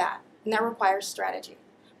more of that. And that requires strategy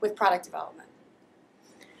with product development.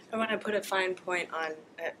 I want to put a fine point on,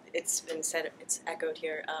 it's been said, it's echoed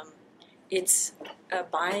here,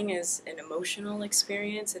 buying is an emotional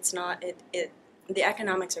experience. It's not, the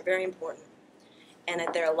economics are very important, and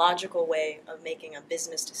they're a logical way of making a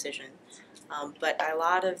business decision. But a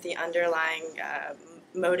lot of the underlying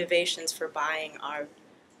motivations for buying are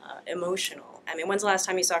emotional. I mean, when's the last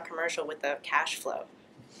time you saw a commercial with the cash flow?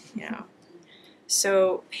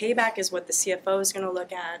 So payback is what the CFO is going to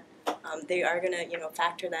look at. They are going to,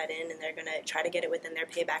 factor that in, and they're going to try to get it within their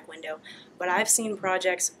payback window. But I've seen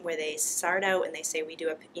projects where they start out and they say, we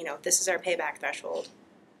do this is our payback threshold.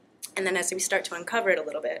 And then as we start to uncover it a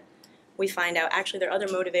little bit, we find out actually there are other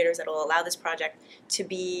motivators that will allow this project to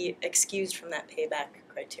be excused from that payback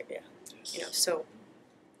criteria. So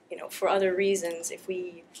for other reasons, if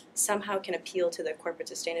we somehow can appeal to the corporate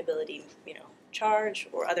sustainability, charge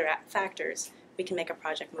or other factors, we can make a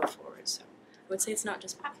project move forward. So I would say it's not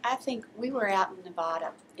just. I think we were out in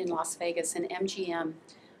Nevada, in Las Vegas, and MGM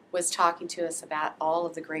was talking to us about all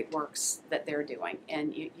of the great works that they're doing.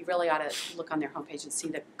 And you really ought to look on their homepage and see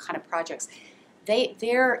the kind of projects.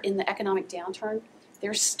 They're in the economic downturn.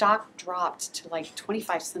 Their stock dropped to like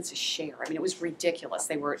 25 cents a share. I mean, it was ridiculous.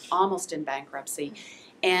 They were almost in bankruptcy.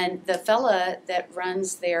 And the fella that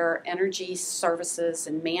runs their energy services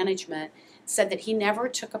and management said that he never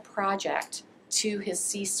took a project to his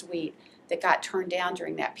C-suite that got turned down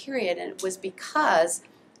during that period, and it was because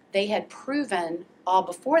they had proven all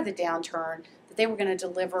before the downturn that they were going to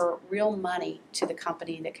deliver real money to the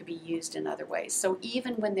company that could be used in other ways. So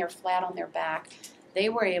even when they're flat on their back, they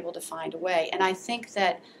were able to find a way. And I think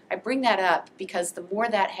that I bring that up because the more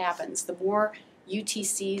that happens, the more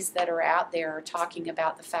UTCs that are out there are talking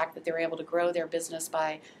about the fact that they're able to grow their business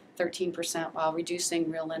by 13% while reducing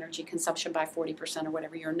real energy consumption by 40% or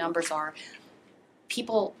whatever your numbers are.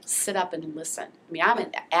 People sit up and listen. I mean, I'm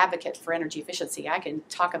an advocate for energy efficiency. I can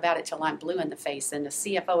talk about it till I'm blue in the face, and the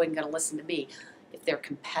CFO isn't going to listen to me. If their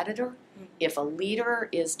competitor, if a leader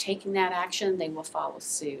is taking that action, they will follow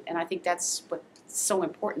suit. And I think that's what so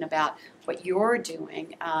important about what you're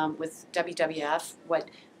doing with WWF, what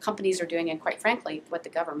companies are doing, and quite frankly, what the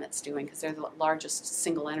government's doing, because they're the largest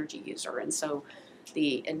single energy user. And so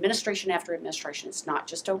the administration after administration, it's not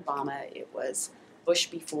just Obama, it was Bush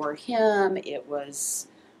before him, it was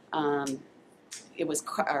Clinton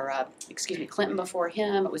before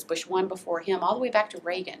him, it was Bush 1 before him, all the way back to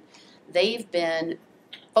Reagan. They've been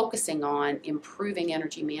focusing on improving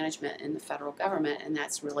energy management in the federal government, and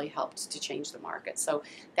that's really helped to change the market. So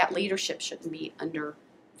that leadership shouldn't be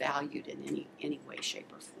undervalued in any way,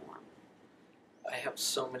 shape, or form. I have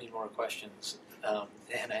so many more questions,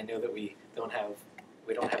 and I know that we don't have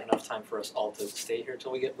enough time for us all to stay here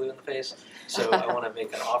till we get blue in the face. So I want to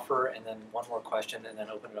make an offer, and then one more question, and then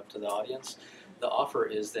open it up to the audience. The offer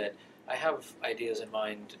is that I have ideas in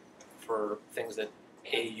mind for things that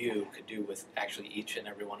AU could do with actually each and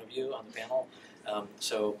every one of you on the panel.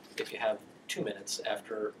 So if you have 2 minutes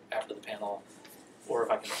after the panel, or if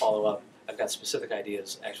I can follow up, I've got specific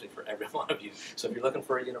ideas actually for every one of you. So if you're looking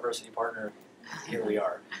for a university partner, here we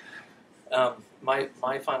are.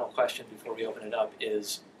 My final question before we open it up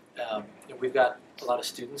is, we've got a lot of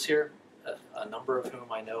students here, a number of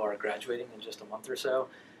whom I know are graduating in just a month or so.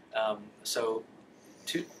 So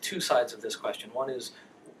two sides of this question. One is,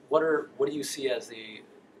 what do you see as the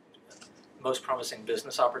most promising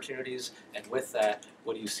business opportunities, and with that,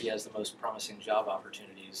 what do you see as the most promising job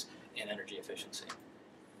opportunities in energy efficiency?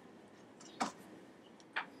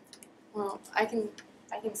 Well, I can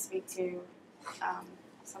speak to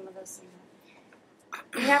some of this.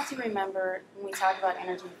 We have to remember when we talk about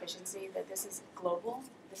energy efficiency that this is global.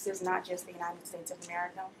 This is not just the United States of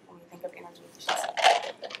America when we think of energy efficiency.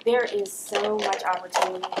 There is so much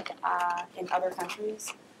opportunity in other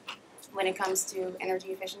countries when it comes to energy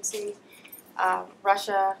efficiency.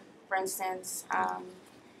 Russia, for instance,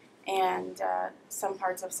 and some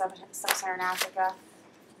parts of sub-Saharan Africa,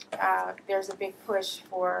 there's a big push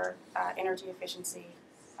for energy efficiency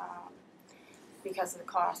because of the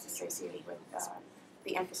cost associated with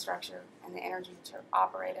the infrastructure and the energy to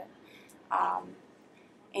operate it.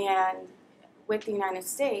 And with the United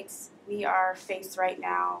States, we are faced right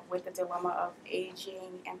now with the dilemma of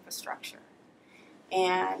aging infrastructure.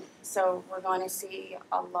 And so we're going to see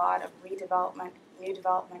a lot of redevelopment, new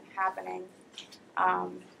development happening.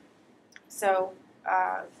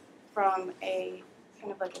 From a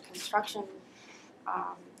kind of like a construction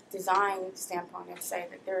design standpoint, I'd say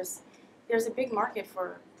that there's a big market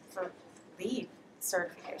for LEED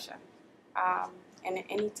certification and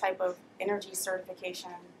any type of energy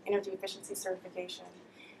certification, energy efficiency certification.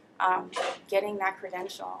 Getting that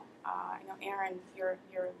credential. I know, Aaron, you're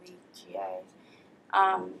a LEED GA.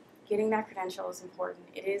 Getting that credential is important.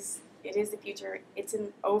 It is the future. It's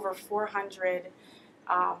in over 400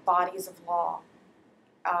 bodies of law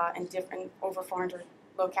in over 400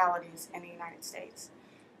 localities in the United States.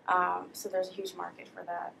 So there's a huge market for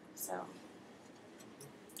that.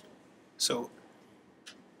 So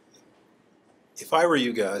if I were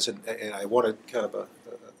you guys, and I wanted kind of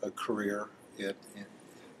a career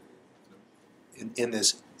in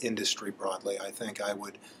this industry broadly, I think I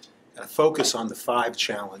would kind of focus on the 5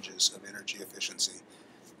 challenges of energy efficiency.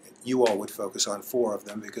 You all would focus on 4 of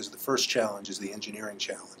them, because the first challenge is the engineering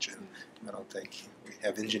challenge, and I don't think we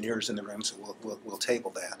have engineers in the room, so we'll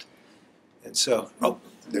table that. And so,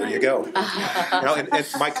 there you go. And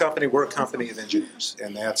my company, we're a company of engineers,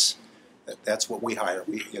 and that's what we hire.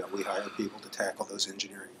 We hire people to tackle those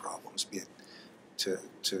engineering problems, be it to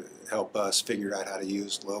help us figure out how to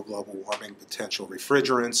use low global warming potential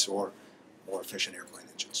refrigerants or more efficient airplane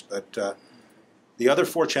engines. But the other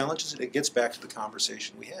 4 challenges, it gets back to the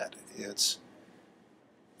conversation we had. It's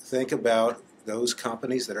think about those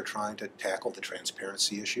companies that are trying to tackle the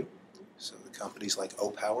transparency issue. So the companies like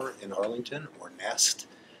Opower in Arlington, or Nest,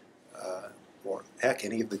 or heck,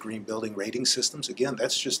 any of the green building rating systems. Again,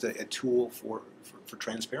 that's just a tool for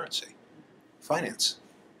transparency. Finance,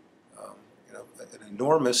 an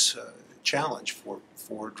enormous challenge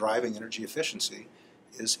for driving energy efficiency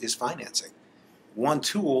is financing. One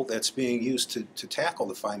tool that's being used to tackle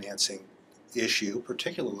the financing issue,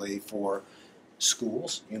 particularly for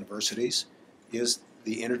schools, universities, is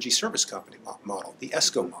the energy service company model, the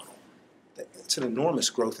ESCO model. It's an enormous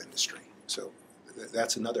growth industry, so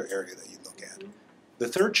that's another area that you look at. The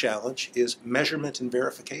third challenge is measurement and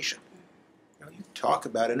verification. You talk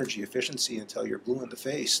about energy efficiency until you're blue in the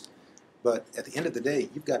face, but at the end of the day,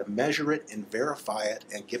 you've got to measure it and verify it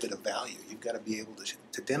and give it a value. You've got to be able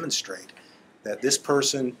to demonstrate that this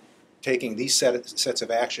person taking these sets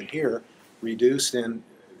of action here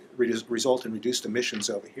result in reduced emissions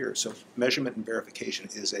over here. So measurement and verification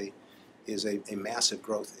is a massive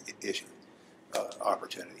growth issue.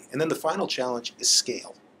 opportunity. And then the final challenge is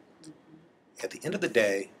scale. At the end of the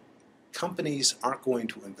day, companies aren't going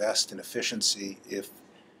to invest in efficiency if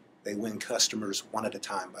they win customers one at a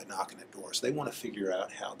time by knocking at doors. They want to figure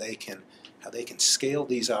out how they can scale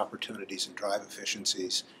these opportunities and drive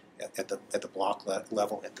efficiencies at the block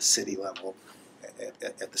level, at the city level,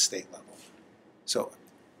 at the state level. So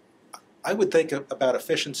I would think about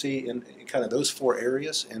efficiency in kind of those four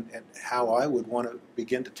areas, and how I would want to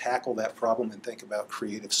begin to tackle that problem and think about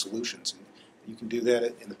creative solutions. And you can do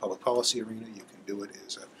that in the public policy arena. You can do it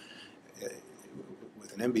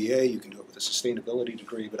with an MBA. You can do it with a sustainability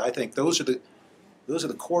degree. But I think those are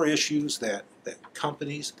the core issues that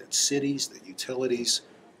companies, that cities, that utilities,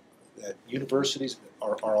 that universities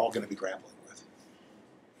are all going to be grappling with.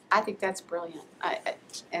 I think that's brilliant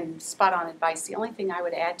and spot on advice. The only thing I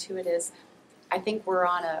would add to it is I think we're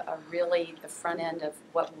on a really the front end of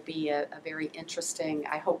what will be a very interesting,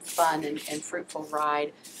 I hope fun and fruitful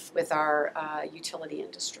ride with our utility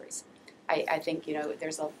industries. I think, you know,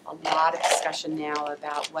 there's a lot of discussion now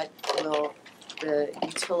about what will the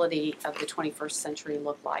utility of the 21st century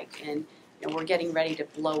look like. And you know, we're getting ready to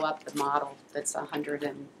blow up the model that's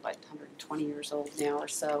 120 years old now or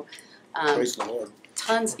so. Praise the Lord.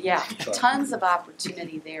 Tons of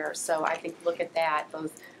opportunity there. So I think look at that,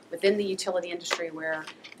 both within the utility industry where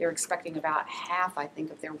they're expecting about half, I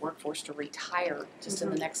think, of their workforce to retire just in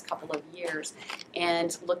the next couple of years,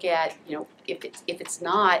 and look at, you know, if it's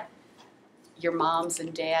not your mom's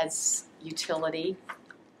and dad's utility,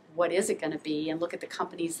 what is it going to be? And look at the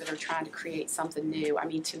companies that are trying to create something new. I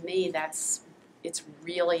mean, to me, it's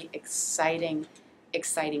really exciting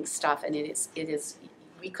stuff, and it is.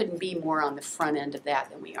 We couldn't be more on the front end of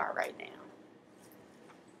that than we are right now.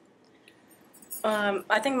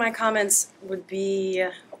 I think my comments would be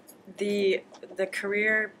the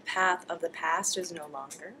career path of the past is no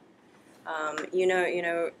longer.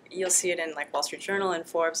 You'll see it in like Wall Street Journal and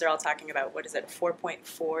Forbes. They're all talking about what is it,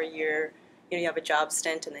 4.4 year. You have a job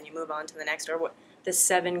stint and then you move on to the next, or what the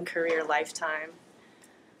 7 career lifetime.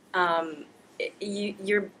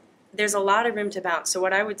 There's a lot of room to bounce. So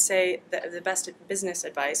what I would say, the best business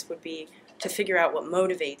advice would be to figure out what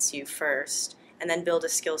motivates you first, and then build a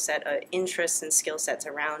skill set, interests and skill sets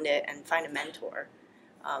around it, and find a mentor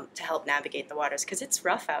to help navigate the waters, because it's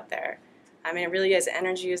rough out there. I mean, it really is.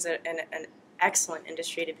 Energy is an excellent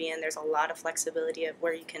industry to be in. There's a lot of flexibility of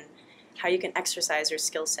how you can exercise your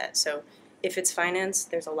skill set. So if it's finance,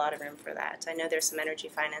 there's a lot of room for that. I know there's some energy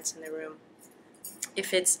finance in the room.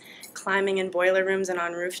 If it's climbing in boiler rooms and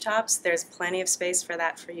on rooftops, there's plenty of space for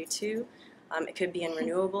that for you too. It could be in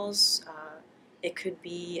renewables. It could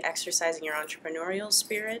be exercising your entrepreneurial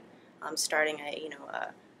spirit, starting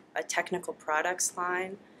a technical products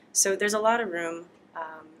line. So there's a lot of room.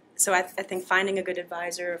 So I think finding a good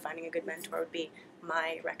advisor or finding a good mentor would be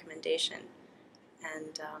my recommendation,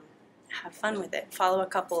 and have fun with it. Follow a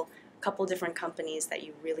couple different companies that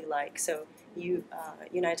you really like. So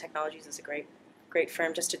United Technologies is a great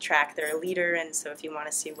firm just to track. They're a leader, and so if you want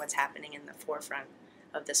to see what's happening in the forefront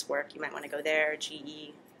of this work, you might want to go there.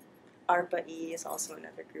 GE, ARPA-E is also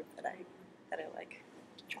another group that I like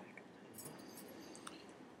to track.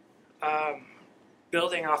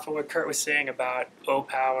 Building off of what Curt was saying about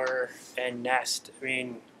O-Power and Nest, I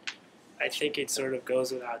mean, I think it sort of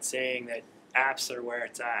goes without saying that apps are where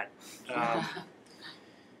it's at.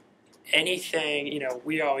 Anything,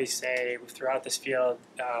 we always say throughout this field,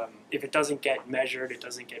 if it doesn't get measured, it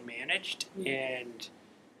doesn't get managed. And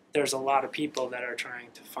there's a lot of people that are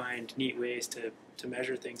trying to find neat ways to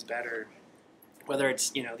measure things better. Whether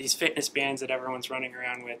it's, these fitness bands that everyone's running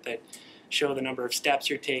around with that show the number of steps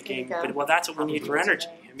you're taking. But that's what we need for energy.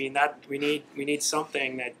 I mean, we need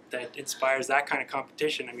something that inspires that kind of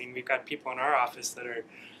competition. I mean, we've got people in our office that are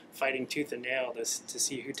fighting tooth and nail to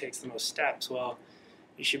see who takes the most steps. Well,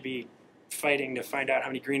 you should be fighting to find out how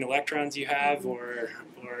many green electrons you have, or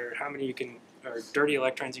how many or dirty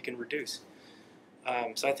electrons you can reduce.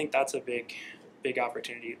 So I think that's a big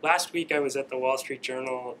opportunity. Last week I was at the Wall Street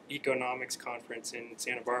Journal Economics Conference in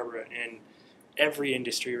Santa Barbara, and every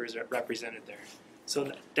industry was represented there.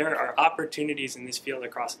 So there are opportunities in this field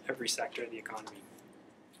across every sector of the economy.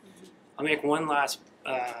 I'll make one last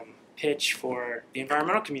pitch for the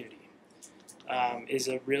environmental community. Is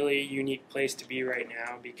a really unique place to be right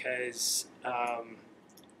now, because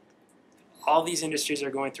all these industries are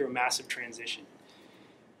going through a massive transition.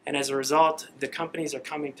 And as a result, the companies are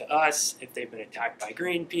coming to us if they've been attacked by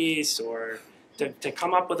Greenpeace, or to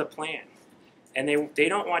come up with a plan. And they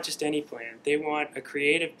don't want just any plan. They want a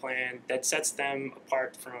creative plan that sets them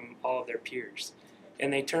apart from all of their peers.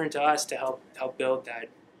 And they turn to us to help build that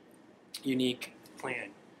unique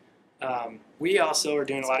plan. We also are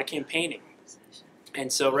doing a lot of campaigning.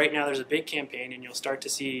 And so right now there's a big campaign, and you'll start to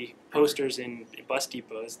see posters in bus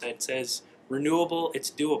depots that says, renewable, it's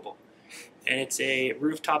doable. And it's a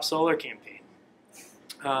rooftop solar campaign.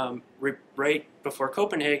 Right before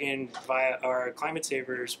Copenhagen, via our Climate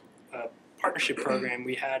Savers partnership program,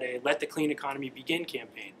 we had a Let the Clean Economy Begin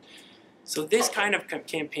campaign. So this kind of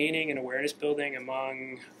campaigning and awareness building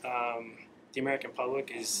among the American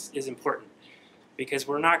public is important, because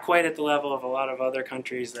we're not quite at the level of a lot of other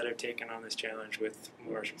countries that have taken on this challenge with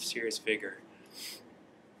more serious vigor.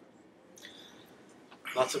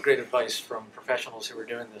 Lots of great advice from professionals who are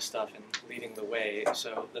doing this stuff and leading the way.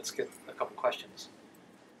 So let's get a couple questions.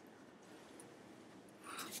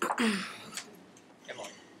 Emily.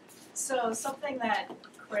 So something that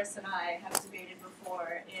Chris and I have debated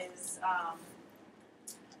before is, I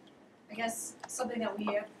guess something that we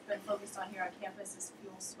have been focused on here on campus is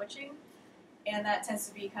fuel switching. And that tends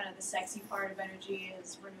to be kind of the sexy part of energy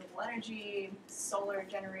is renewable energy, solar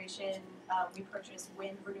generation. We purchase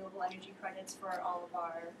wind renewable energy credits for all of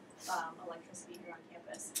our electricity here on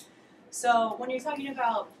campus. So when you're talking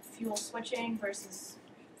about fuel switching versus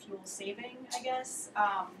fuel saving, I guess,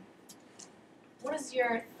 what is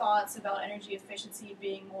your thoughts about energy efficiency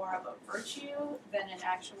being more of a virtue than an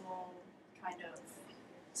actual kind of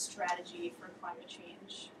strategy for climate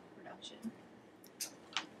change reduction?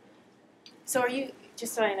 So are you,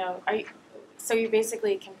 just so I know, so you're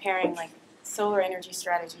basically comparing like solar energy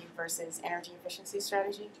strategy versus energy efficiency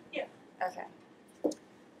strategy? Yeah. Okay.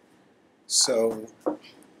 So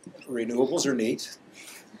renewables are neat,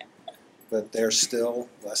 but they're still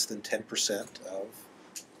less than 10% of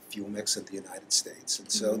fuel mix in the United States.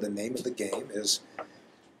 And so the name of the game is,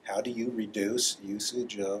 how do you reduce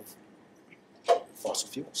usage of fossil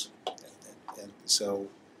fuels? And so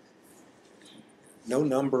no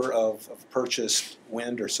number of purchased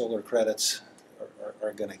wind or solar credits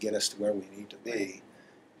are going to get us to where we need to be.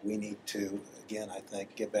 We need to, again, I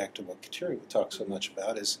think, get back to what Kateri would talk so much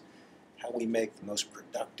about, is how we make the most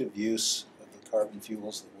productive use of the carbon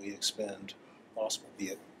fuels that we expend possible, be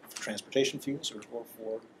it for transportation fuels or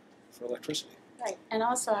for electricity. Right, and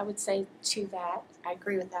also I would say to that, I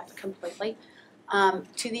agree with that completely.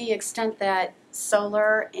 To the extent that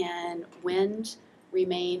solar and wind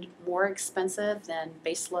remained more expensive than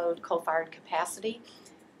baseload coal-fired capacity,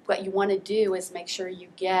 what you want to do is make sure you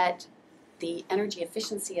get the energy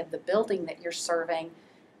efficiency of the building that you're serving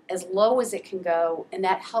as low as it can go, and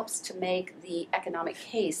that helps to make the economic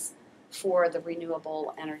case for the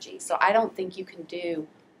renewable energy. So I don't think you can do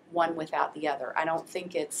one without the other. I don't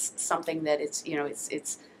think it's something that it's, you know,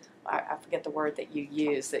 it's I forget the word that you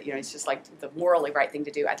use, that, you know, it's just like the morally right thing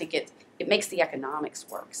to do. I think it makes the economics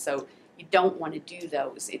work. So you don't want to do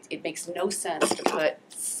those. It makes no sense to put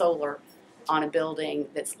solar on a building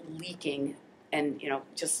that's leaking and, you know,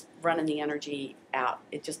 just running the energy out.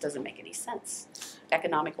 It just doesn't make any sense,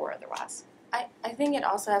 economic or otherwise. I think it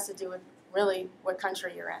also has to do with really what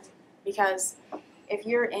country you're in. Because if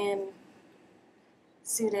you're in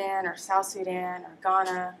Sudan or South Sudan or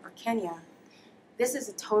Ghana or Kenya, this is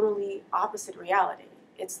a totally opposite reality.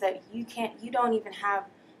 It's that you don't even have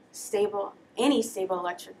any stable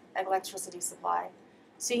electricity supply.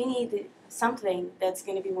 So you need something that's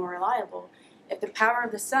going to be more reliable. If the power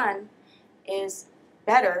of the sun is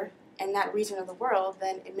better in that region of the world,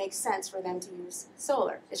 then it makes sense for them to use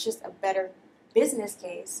solar. It's just a better business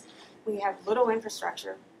case. We have little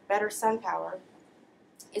infrastructure, better sun power.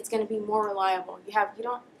 It's going to be more reliable.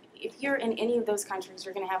 If you're in any of those countries,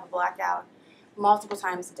 you're going to have a blackout multiple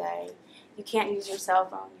times a day. You can't use your cell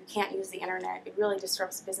phone. You can't use the internet. It really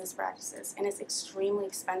disrupts business practices, and it's extremely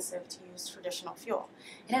expensive to use traditional fuel.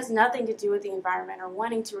 It has nothing to do with the environment or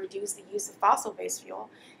wanting to reduce the use of fossil-based fuel.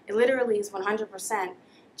 It literally is 100%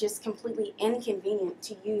 just completely inconvenient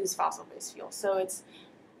to use fossil-based fuel. So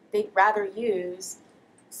they'd rather use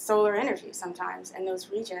solar energy sometimes in those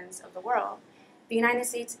regions of the world. The United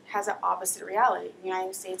States has an opposite reality. The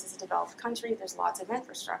United States is a developed country. There's lots of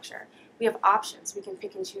infrastructure. We have options. We can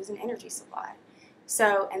pick and choose an energy supply.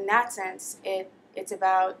 So in that sense, it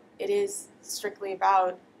is strictly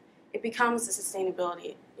about, it becomes a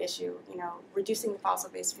sustainability issue, you know, reducing the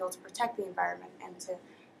fossil-based fuel to protect the environment and to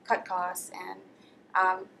cut costs,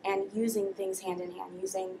 and using things hand in hand,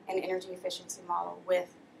 using an energy efficiency model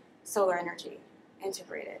with solar energy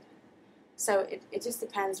integrated. So it just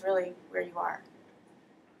depends really where you are.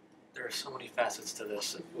 There are so many facets to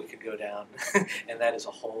this that we could go down, and that is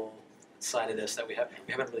a whole side of this that we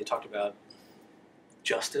haven't really talked about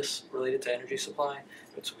justice related to energy supply,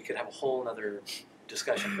 but so we could have a whole other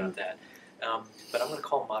discussion about that. But I'm going to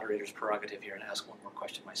call moderator's prerogative here and ask one more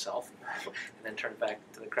question myself, and then turn it back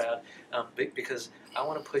to the crowd, because I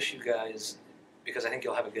want to push you guys, because I think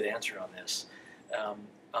you'll have a good answer on this,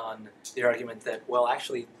 on the argument that, well,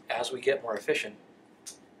 actually, as we get more efficient,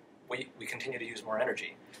 we continue to use more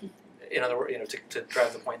energy. In other words, to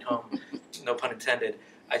drive the point home, no pun intended,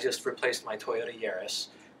 I just replaced my Toyota Yaris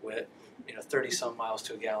with 30 some miles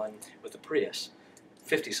to a gallon with a Prius,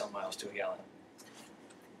 50 some miles to a gallon.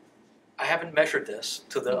 I haven't measured this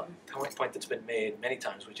to the point that's been made many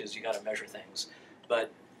times, which is you got to measure things.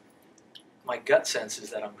 But my gut sense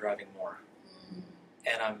is that I'm driving more,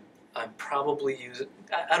 and I'm probably using.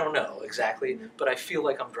 I don't know exactly, but I feel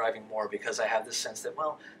like I'm driving more because I have this sense that,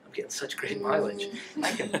 well, I'm getting such great mileage.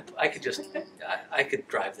 I could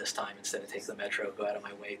drive this time instead of take the metro, go out of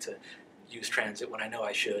my way to use transit when I know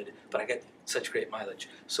I should, but I get such great mileage.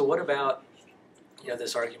 So what about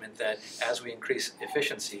this argument that as we increase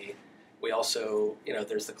efficiency, we also,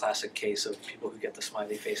 there's the classic case of people who get the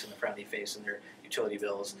smiley face and the frowny face in their utility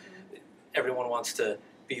bills. Everyone wants to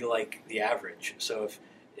be like the average. So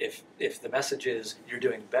if the message is you're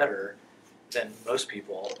doing better than most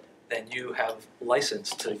people, then you have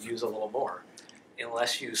license to use a little more,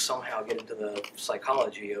 unless you somehow get into the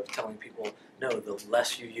psychology of telling people, no, the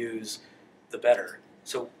less you use, the better.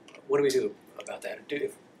 So what do we do about that?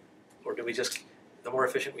 Or do we just, the more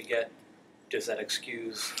efficient we get, does that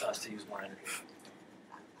excuse us to use more energy?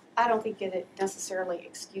 I don't think it necessarily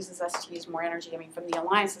excuses us to use more energy. I mean, from the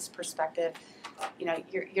Alliance's perspective,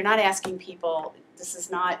 you're not asking people, this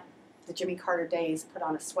is not the Jimmy Carter days, put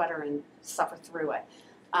on a sweater and suffer through it.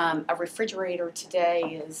 A refrigerator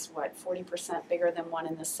today is, 40% bigger than one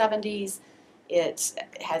in the 70s. It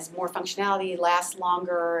has more functionality, lasts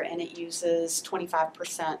longer, and it uses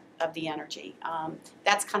 25% of the energy.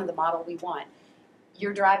 That's kind of the model we want.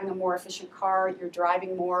 You're driving a more efficient car, you're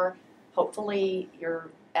driving more. Hopefully you're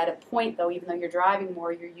at a point, though, even though you're driving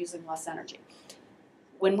more, you're using less energy.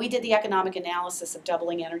 When we did the economic analysis of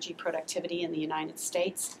doubling energy productivity in the United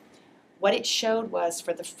States, what it showed was,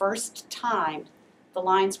 for the first time, the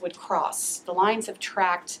lines would cross. The lines have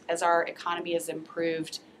tracked as our economy has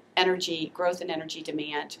improved, energy, growth in energy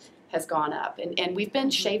demand has gone up. And we've been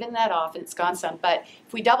shaving that off, and it's gone some. But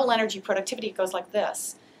if we double energy productivity, it goes like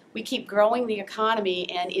this. We keep growing the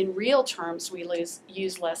economy, and in real terms, we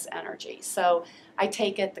use less energy. So I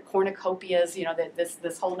take it the cornucopias, that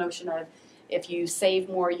this whole notion of if you save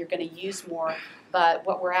more, you're going to use more. But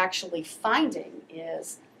what we're actually finding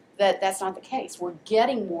is that that's not the case. We're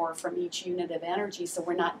getting more from each unit of energy, so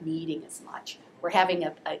we're not needing as much. We're having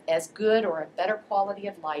as good or a better quality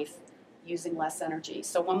of life using less energy.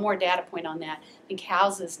 So one more data point on that. I think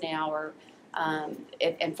houses now are,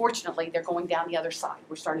 and fortunately, they're going down the other side.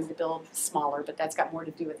 We're starting to build smaller, but that's got more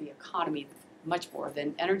to do with the economy, much more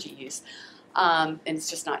than energy use. And it's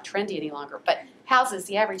just not trendy any longer. But houses,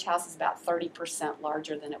 the average house is about 30%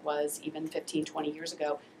 larger than it was even 15, 20 years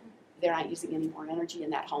ago. They're not using any more energy in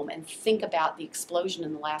that home. And think about the explosion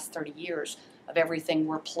in the last 30 years of everything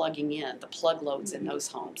we're plugging in, the plug loads in those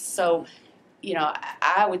homes. So,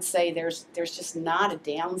 I would say there's just not a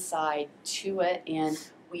downside to it, and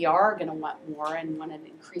we are going to want more and want an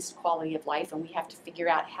increased quality of life, and we have to figure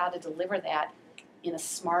out how to deliver that in a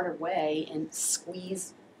smarter way and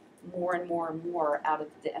squeeze more and more and more out of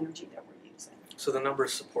the energy that we're using. So the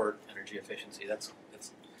numbers support energy efficiency. That's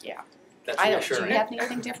yeah. That's Do reassuring. you have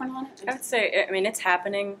anything different on it? I would say, it's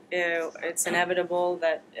happening. It's inevitable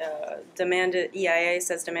that EIA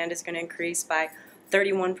says demand is going to increase by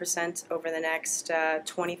 31% over the next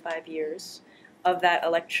 25 years of that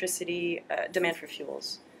electricity demand for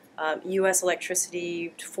fuels. U.S.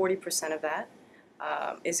 electricity, 40% of that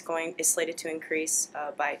is slated to increase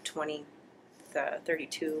by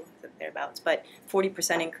 2032, thereabouts, but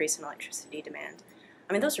 40% increase in electricity demand.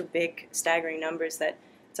 I mean, those are big, staggering numbers that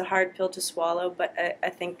it's a hard pill to swallow, but I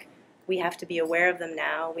think we have to be aware of them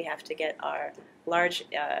now. We have to get our large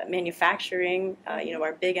manufacturing,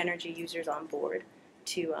 our big energy users on board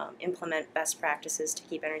to implement best practices to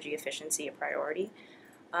keep energy efficiency a priority.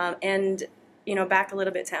 And back a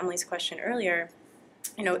little bit to Emily's question earlier,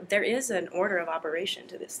 there is an order of operation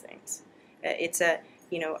to these things.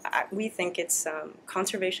 We think it's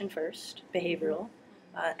conservation first, behavioral,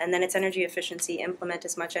 and then it's energy efficiency. Implement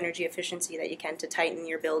as much energy efficiency that you can to tighten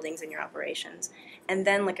your buildings and your operations, and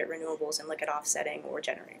then look at renewables and look at offsetting or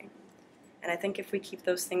generating. And I think if we keep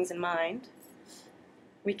those things in mind,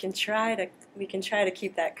 we can try to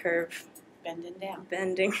keep that curve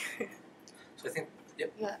bending. So I think,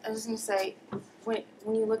 yep. Yeah, I was going to say, when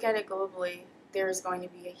you look at it globally, there is going to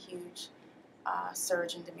be a huge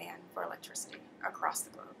surge in demand for electricity across the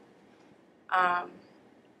globe.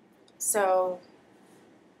 So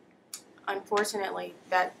unfortunately,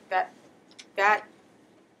 that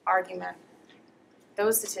argument,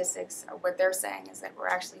 those statistics, what they're saying is that we're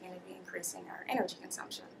actually going to be increasing our energy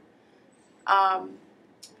consumption.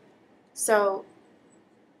 So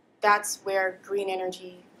that's where green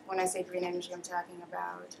energy, when I say green energy, I'm talking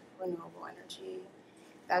about renewable energy.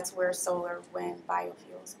 That's where solar, wind,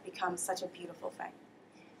 biofuels become such a beautiful thing.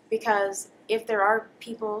 Because if there are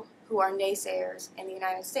people who are naysayers in the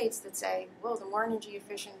United States that say, well, the more energy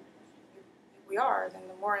efficient we are, then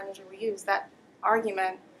the more energy we use, that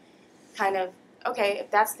argument kind of, okay, if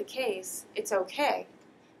that's the case, it's okay,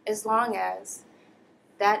 as long as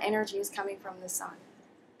that energy is coming from the sun,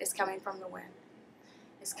 is coming from the wind,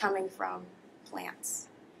 is coming from plants.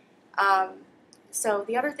 So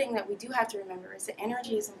the other thing that we do have to remember is that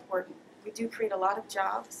energy is important. We do create a lot of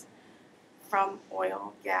jobs from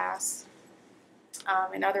oil, gas,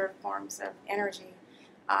 and other forms of energy.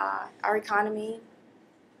 Our economy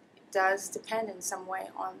does depend in some way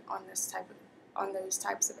on those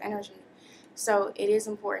types of energy. So it is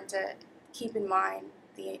important to keep in mind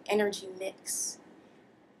the energy mix,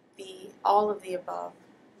 the all of the above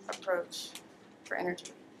approach for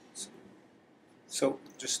energy. So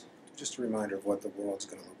just a reminder of what the world's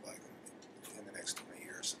going to look like in the next 20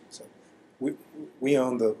 years. So we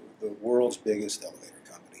own the world's biggest elevator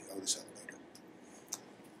company, Otis Elevator.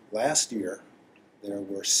 Last year, there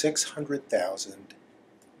were 600,000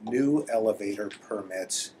 new elevator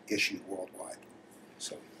permits issued worldwide.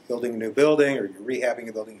 So building a new building, or you're rehabbing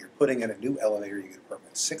a building, you're putting in a new elevator, you get a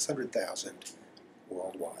permit. 600,000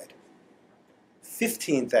 worldwide.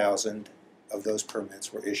 15,000 of those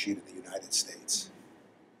permits were issued in the United States.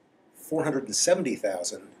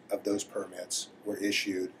 470,000 of those permits were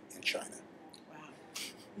issued in China. Wow.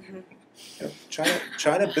 You know,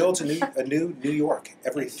 China builds a new New York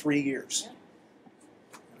every 3 years.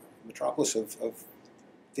 A metropolis of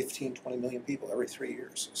 15, 20 million people every 3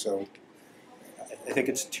 years. So I think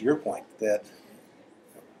it's to your point that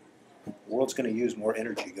the world's going to use more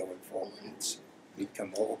energy going forward. It's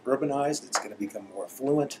become more urbanized. It's going to become more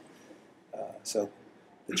affluent. So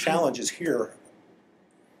the challenges here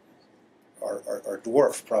are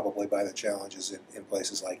dwarfed probably by the challenges in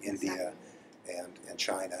places like India and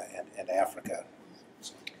China and Africa.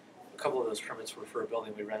 So. A couple of those permits were for a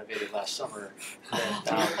building we renovated last summer. And,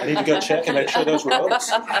 I need to go check and make sure those were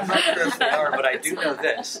Otis. I'm not sure if they are, but I do know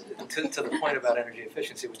this, to the point about energy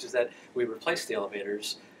efficiency, which is that we replaced the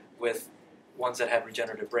elevators with ones that have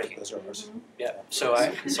regenerative braking. Those are ours. Yeah, so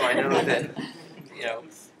I know that, you know,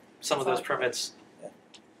 some of those permits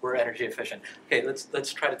were energy efficient. Okay,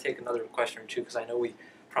 let's try to take another question or two, because I know we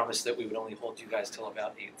promised that we would only hold you guys till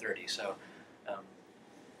about 8:30. So I'm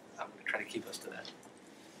going to try to keep us to that.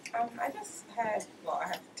 I just had, I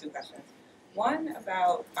have two questions. One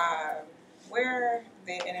about where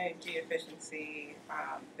the energy efficiency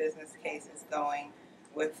business case is going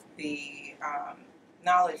with the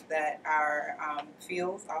knowledge that our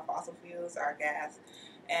fuels, our fossil fuels, our gas,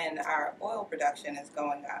 and our oil production is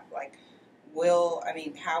going up. Like,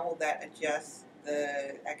 how will that adjust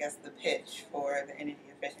the pitch for the energy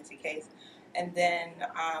efficiency case? And then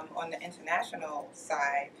on the international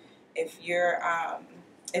side, if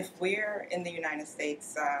we're in the United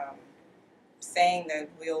States saying that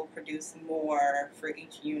we'll produce more for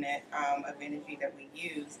each unit of energy that we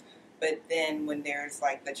use, but then when there's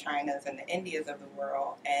like the Chinas and the Indias of the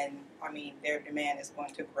world, and their demand is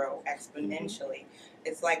going to grow exponentially,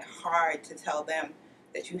 it's like hard to tell them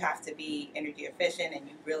that you have to be energy efficient and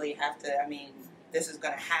you really have to, this is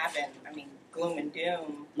going to happen, gloom and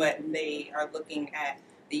doom, but they are looking at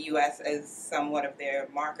the U.S. as somewhat of their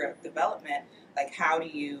marker of development. Like, how do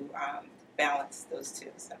you balance those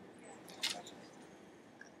two? So,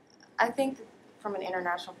 I think from an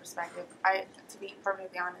international perspective, to be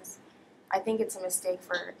perfectly honest, I think it's a mistake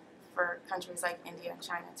for countries like India and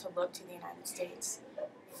China to look to the United States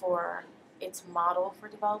for its model for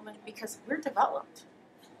development, because we're developed.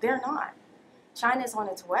 They're not. China's on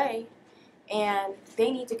its way, and they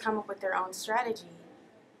need to come up with their own strategy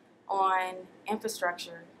on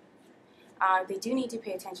infrastructure. They do need to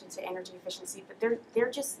pay attention to energy efficiency, but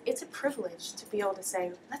it's a privilege to be able to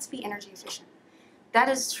say, let's be energy efficient. That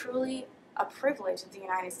is truly a privilege that the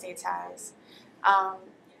United States has.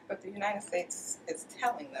 But the United States is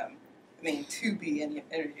telling them, to be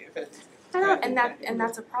energy efficient. And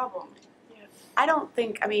that's a problem. I don't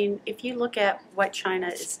think, if you look at what China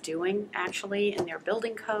is doing actually in their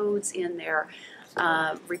building codes, in their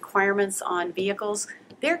requirements on vehicles,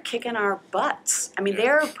 they're kicking our butts.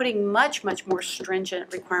 They're putting much, much more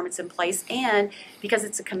stringent requirements in place, and because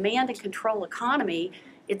it's a command and control economy,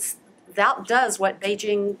 that does what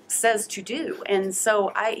Beijing says to do. And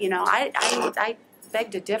so I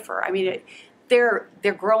beg to differ. I mean, they're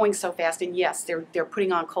growing so fast, and yes, they're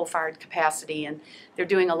putting on coal-fired capacity, and they're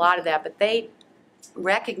doing a lot of that. But they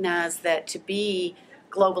recognize that to be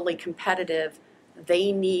globally competitive,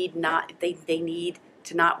 they need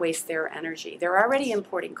to not waste their energy. They're already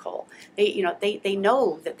importing coal. They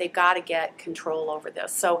know that they've got to get control over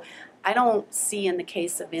this. So I don't see in the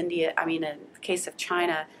case of India, I mean in the case of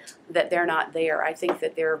China, that they're not there. I think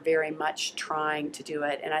that they're very much trying to do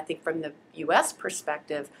it. And I think from the U.S.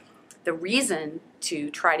 perspective, the reason to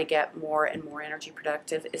try to get more and more energy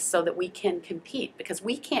productive is so that we can compete, because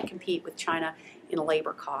we can't compete with China in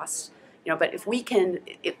labor costs. But if we can,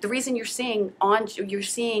 the reason you're seeing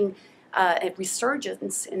a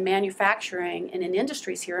resurgence in manufacturing and in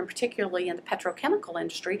industries here, and particularly in the petrochemical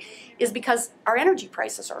industry, is because our energy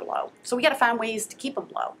prices are low. So we got to find ways to keep them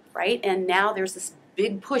low, right? And now there's this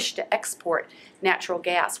big push to export natural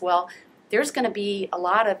gas. Well, there's going to be a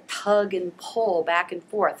lot of tug and pull back and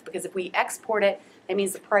forth, because if we export it, that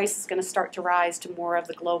means the price is going to start to rise to more of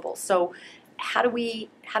the global. So how do we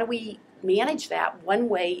manage that? One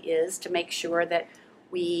way is to make sure that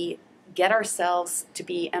we get ourselves to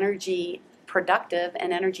be energy productive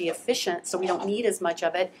and energy efficient, so we don't need as much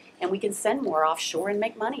of it, and we can send more offshore and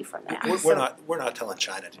make money from that. We're not telling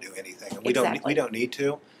China to do anything, and we don't need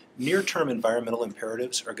to. Near-term environmental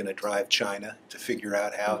imperatives are going to drive China to figure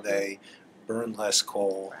out how they burn less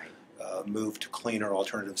coal, move to cleaner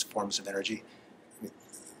alternative forms of energy. I mean,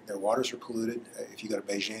 their waters are polluted. If you go to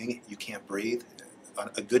Beijing, you can't breathe.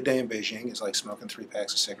 A good day in Beijing is like smoking 3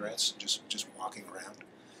 packs of cigarettes, just walking around.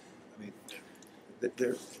 I mean,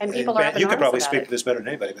 you could probably speak to this better than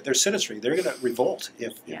anybody, but their citizenry, they're going to revolt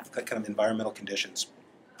if that kind of environmental conditions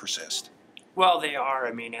persist. Well, they are.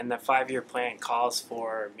 I mean, and the 5-year plan calls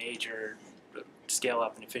for major scale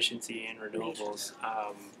up in efficiency and renewables.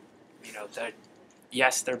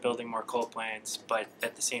 Yes, they're building more coal plants, but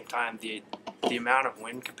at the same time, the amount of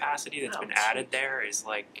wind capacity that's been added there is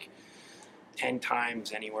like 10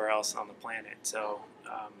 times anywhere else on the planet. So,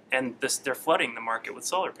 they're flooding the market with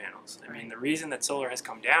solar panels. I mean, the reason that solar has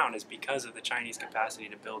come down is because of the Chinese capacity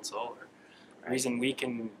to build solar. The reason we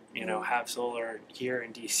can, have solar here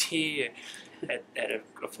in DC at an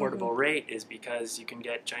affordable rate is because you can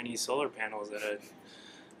get Chinese solar panels at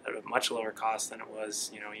a much lower cost than it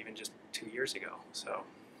was, even just 2 years ago. So,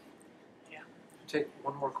 yeah. Take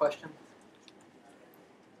one more question.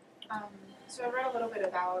 So I read a little bit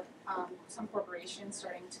about some corporations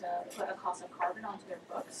starting to put a cost of carbon onto their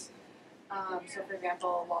books. So for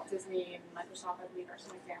example, Walt Disney and Microsoft, I believe, are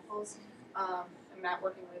some examples. I'm not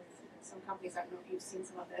working with some companies. I don't know if you've seen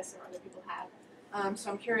some of this or other people have.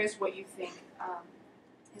 So I'm curious what you think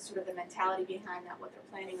is sort of the mentality behind that, what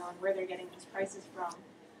they're planning on, where they're getting these prices from.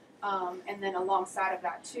 And then alongside of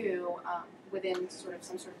that too, within sort of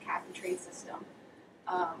some sort of cap and trade system,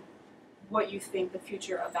 what you think the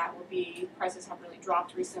future of that will be. Prices have really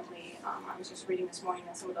dropped recently. I was just reading this morning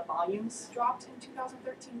that some of the volumes dropped in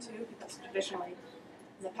 2013 too, because traditionally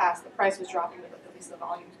in the past the price was dropping, but at least the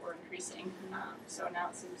volumes were increasing. So now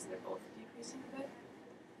it seems they're both decreasing a bit.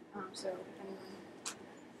 So if anyone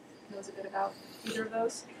knows a bit about either of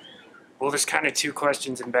those. Well, there's kind of 2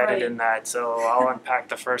 questions embedded in that, so I'll unpack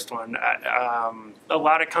the first one. A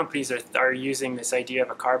lot of companies are using this idea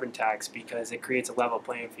of a carbon tax because it creates a level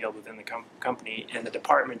playing field within the company, and the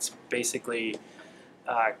departments basically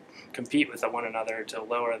compete with one another to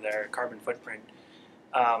lower their carbon footprint.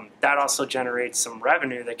 That also generates some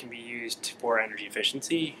revenue that can be used for energy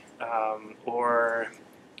efficiency or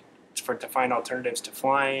to find alternatives to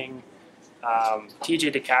flying.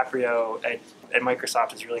 TJ DiCaprio at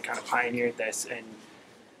Microsoft has really kind of pioneered this, and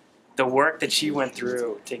the work that she went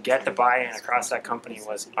through to get the buy-in across that company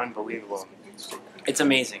was unbelievable. It's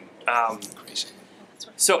amazing.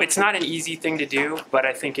 So it's not an easy thing to do, but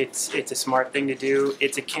I think it's a smart thing to do.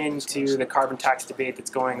 It's akin to the carbon tax debate that's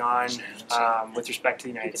going on with respect to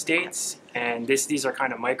the United States, and these are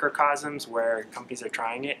kind of microcosms where companies are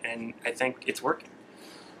trying it, and I think it's working.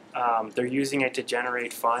 They're using it to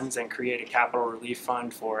generate funds and create a capital relief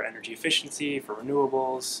fund for energy efficiency, for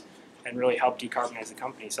renewables, and really help decarbonize the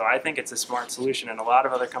company. So I think it's a smart solution, and a lot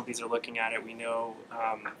of other companies are looking at it. We know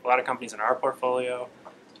a lot of companies in our portfolio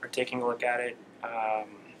are taking a look at it.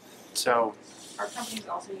 So, are companies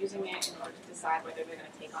also using it in order to decide whether they're going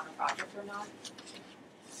to take on a project or not?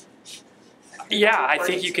 Yeah, I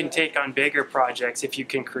think you can take on bigger projects if you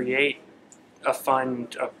can create a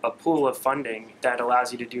fund, a pool of funding that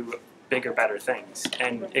allows you to do bigger, better things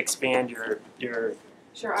and expand your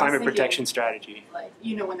Sure, climate protection strategy. Like,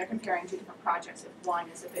 you know, when they're comparing two different projects, if one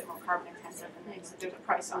is a bit more carbon intensive and then there's a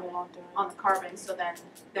price on the carbon, so then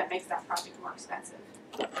that makes that project more expensive.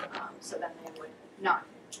 So then they would not,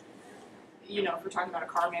 you know, if we're talking about a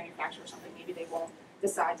car manufacturer or something, maybe they won't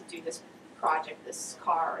decide to do this project, this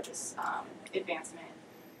car, or this advancement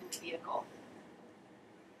in the vehicle.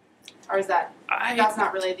 Or is that, that's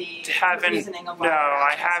not really the reasoning of why? No,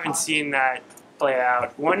 I haven't seen that play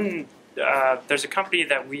out. There's a company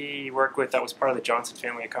that we work with that was part of the Johnson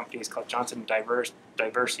family of companies called Johnson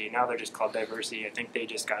Diversity. Now they're just called Diversity. I think they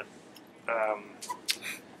just got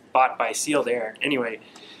bought by Sealed Air. Anyway,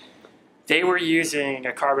 they were using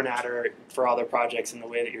a carbon adder for all their projects in the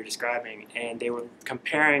way that you're describing, and they were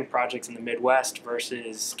comparing projects in the Midwest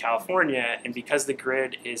versus California, and because the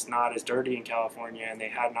grid is not as dirty in California and they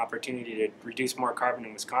had an opportunity to reduce more carbon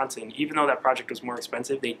in Wisconsin, even though that project was more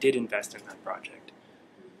expensive, they did invest in that project.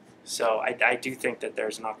 So I do think that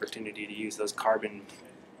there's an opportunity to use those carbon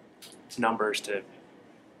numbers to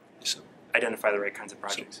identify the right kinds of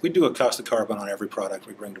projects. So we do a cost of carbon on every product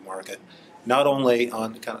we bring to market, not only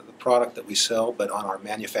on kind of the product that we sell, but on our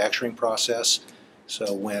manufacturing process.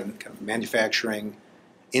 So when kind of manufacturing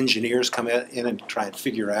engineers come in and try and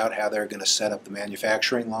figure out how they're going to set up the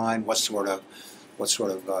manufacturing line, what sort of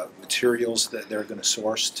materials that they're going to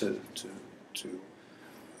source to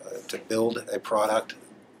build a product,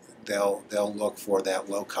 they'll look for that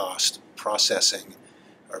low cost processing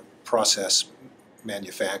or process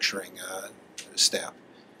manufacturing step.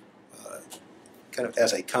 Kind of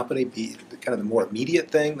as a company, be kind of the more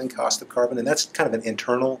immediate thing than cost of carbon, and that's kind of an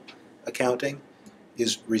internal accounting,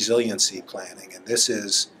 is resiliency planning. And this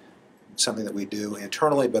is something that we do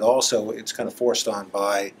internally, but also it's kind of forced on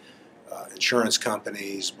by insurance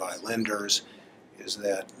companies, by lenders, is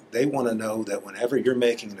that they want to know that whenever you're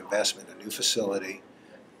making an investment in a new facility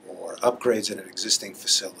or upgrades in an existing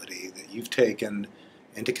facility, that you've taken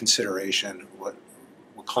into consideration what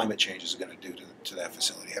climate change is going to do to that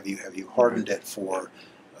facility. Have you hardened it for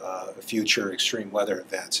future extreme weather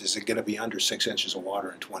events? Is it going to be under 6 inches of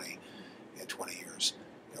water in 20 years?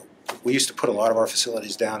 You know, we used to put a lot of our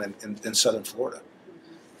facilities down in southern Florida.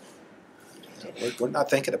 We're not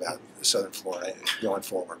thinking about southern Florida going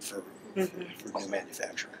forward for new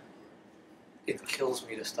manufacturing. It kills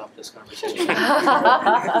me to stop this conversation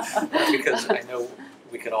because I know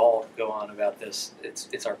we could all go on about this.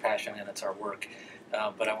 It's our passion and it's our work,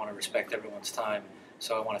 but I want to respect everyone's time.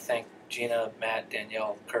 So I want to thank Gina, Matt,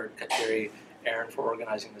 Danielle, Curt, Kateri, Aaron for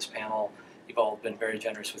organizing this panel. You've all been very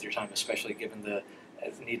generous with your time, especially given the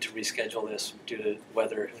need to reschedule this due to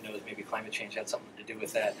weather. Who knows, maybe climate change had something to do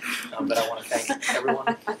with that. But I want to thank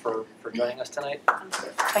everyone for joining us tonight.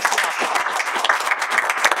 Thank you.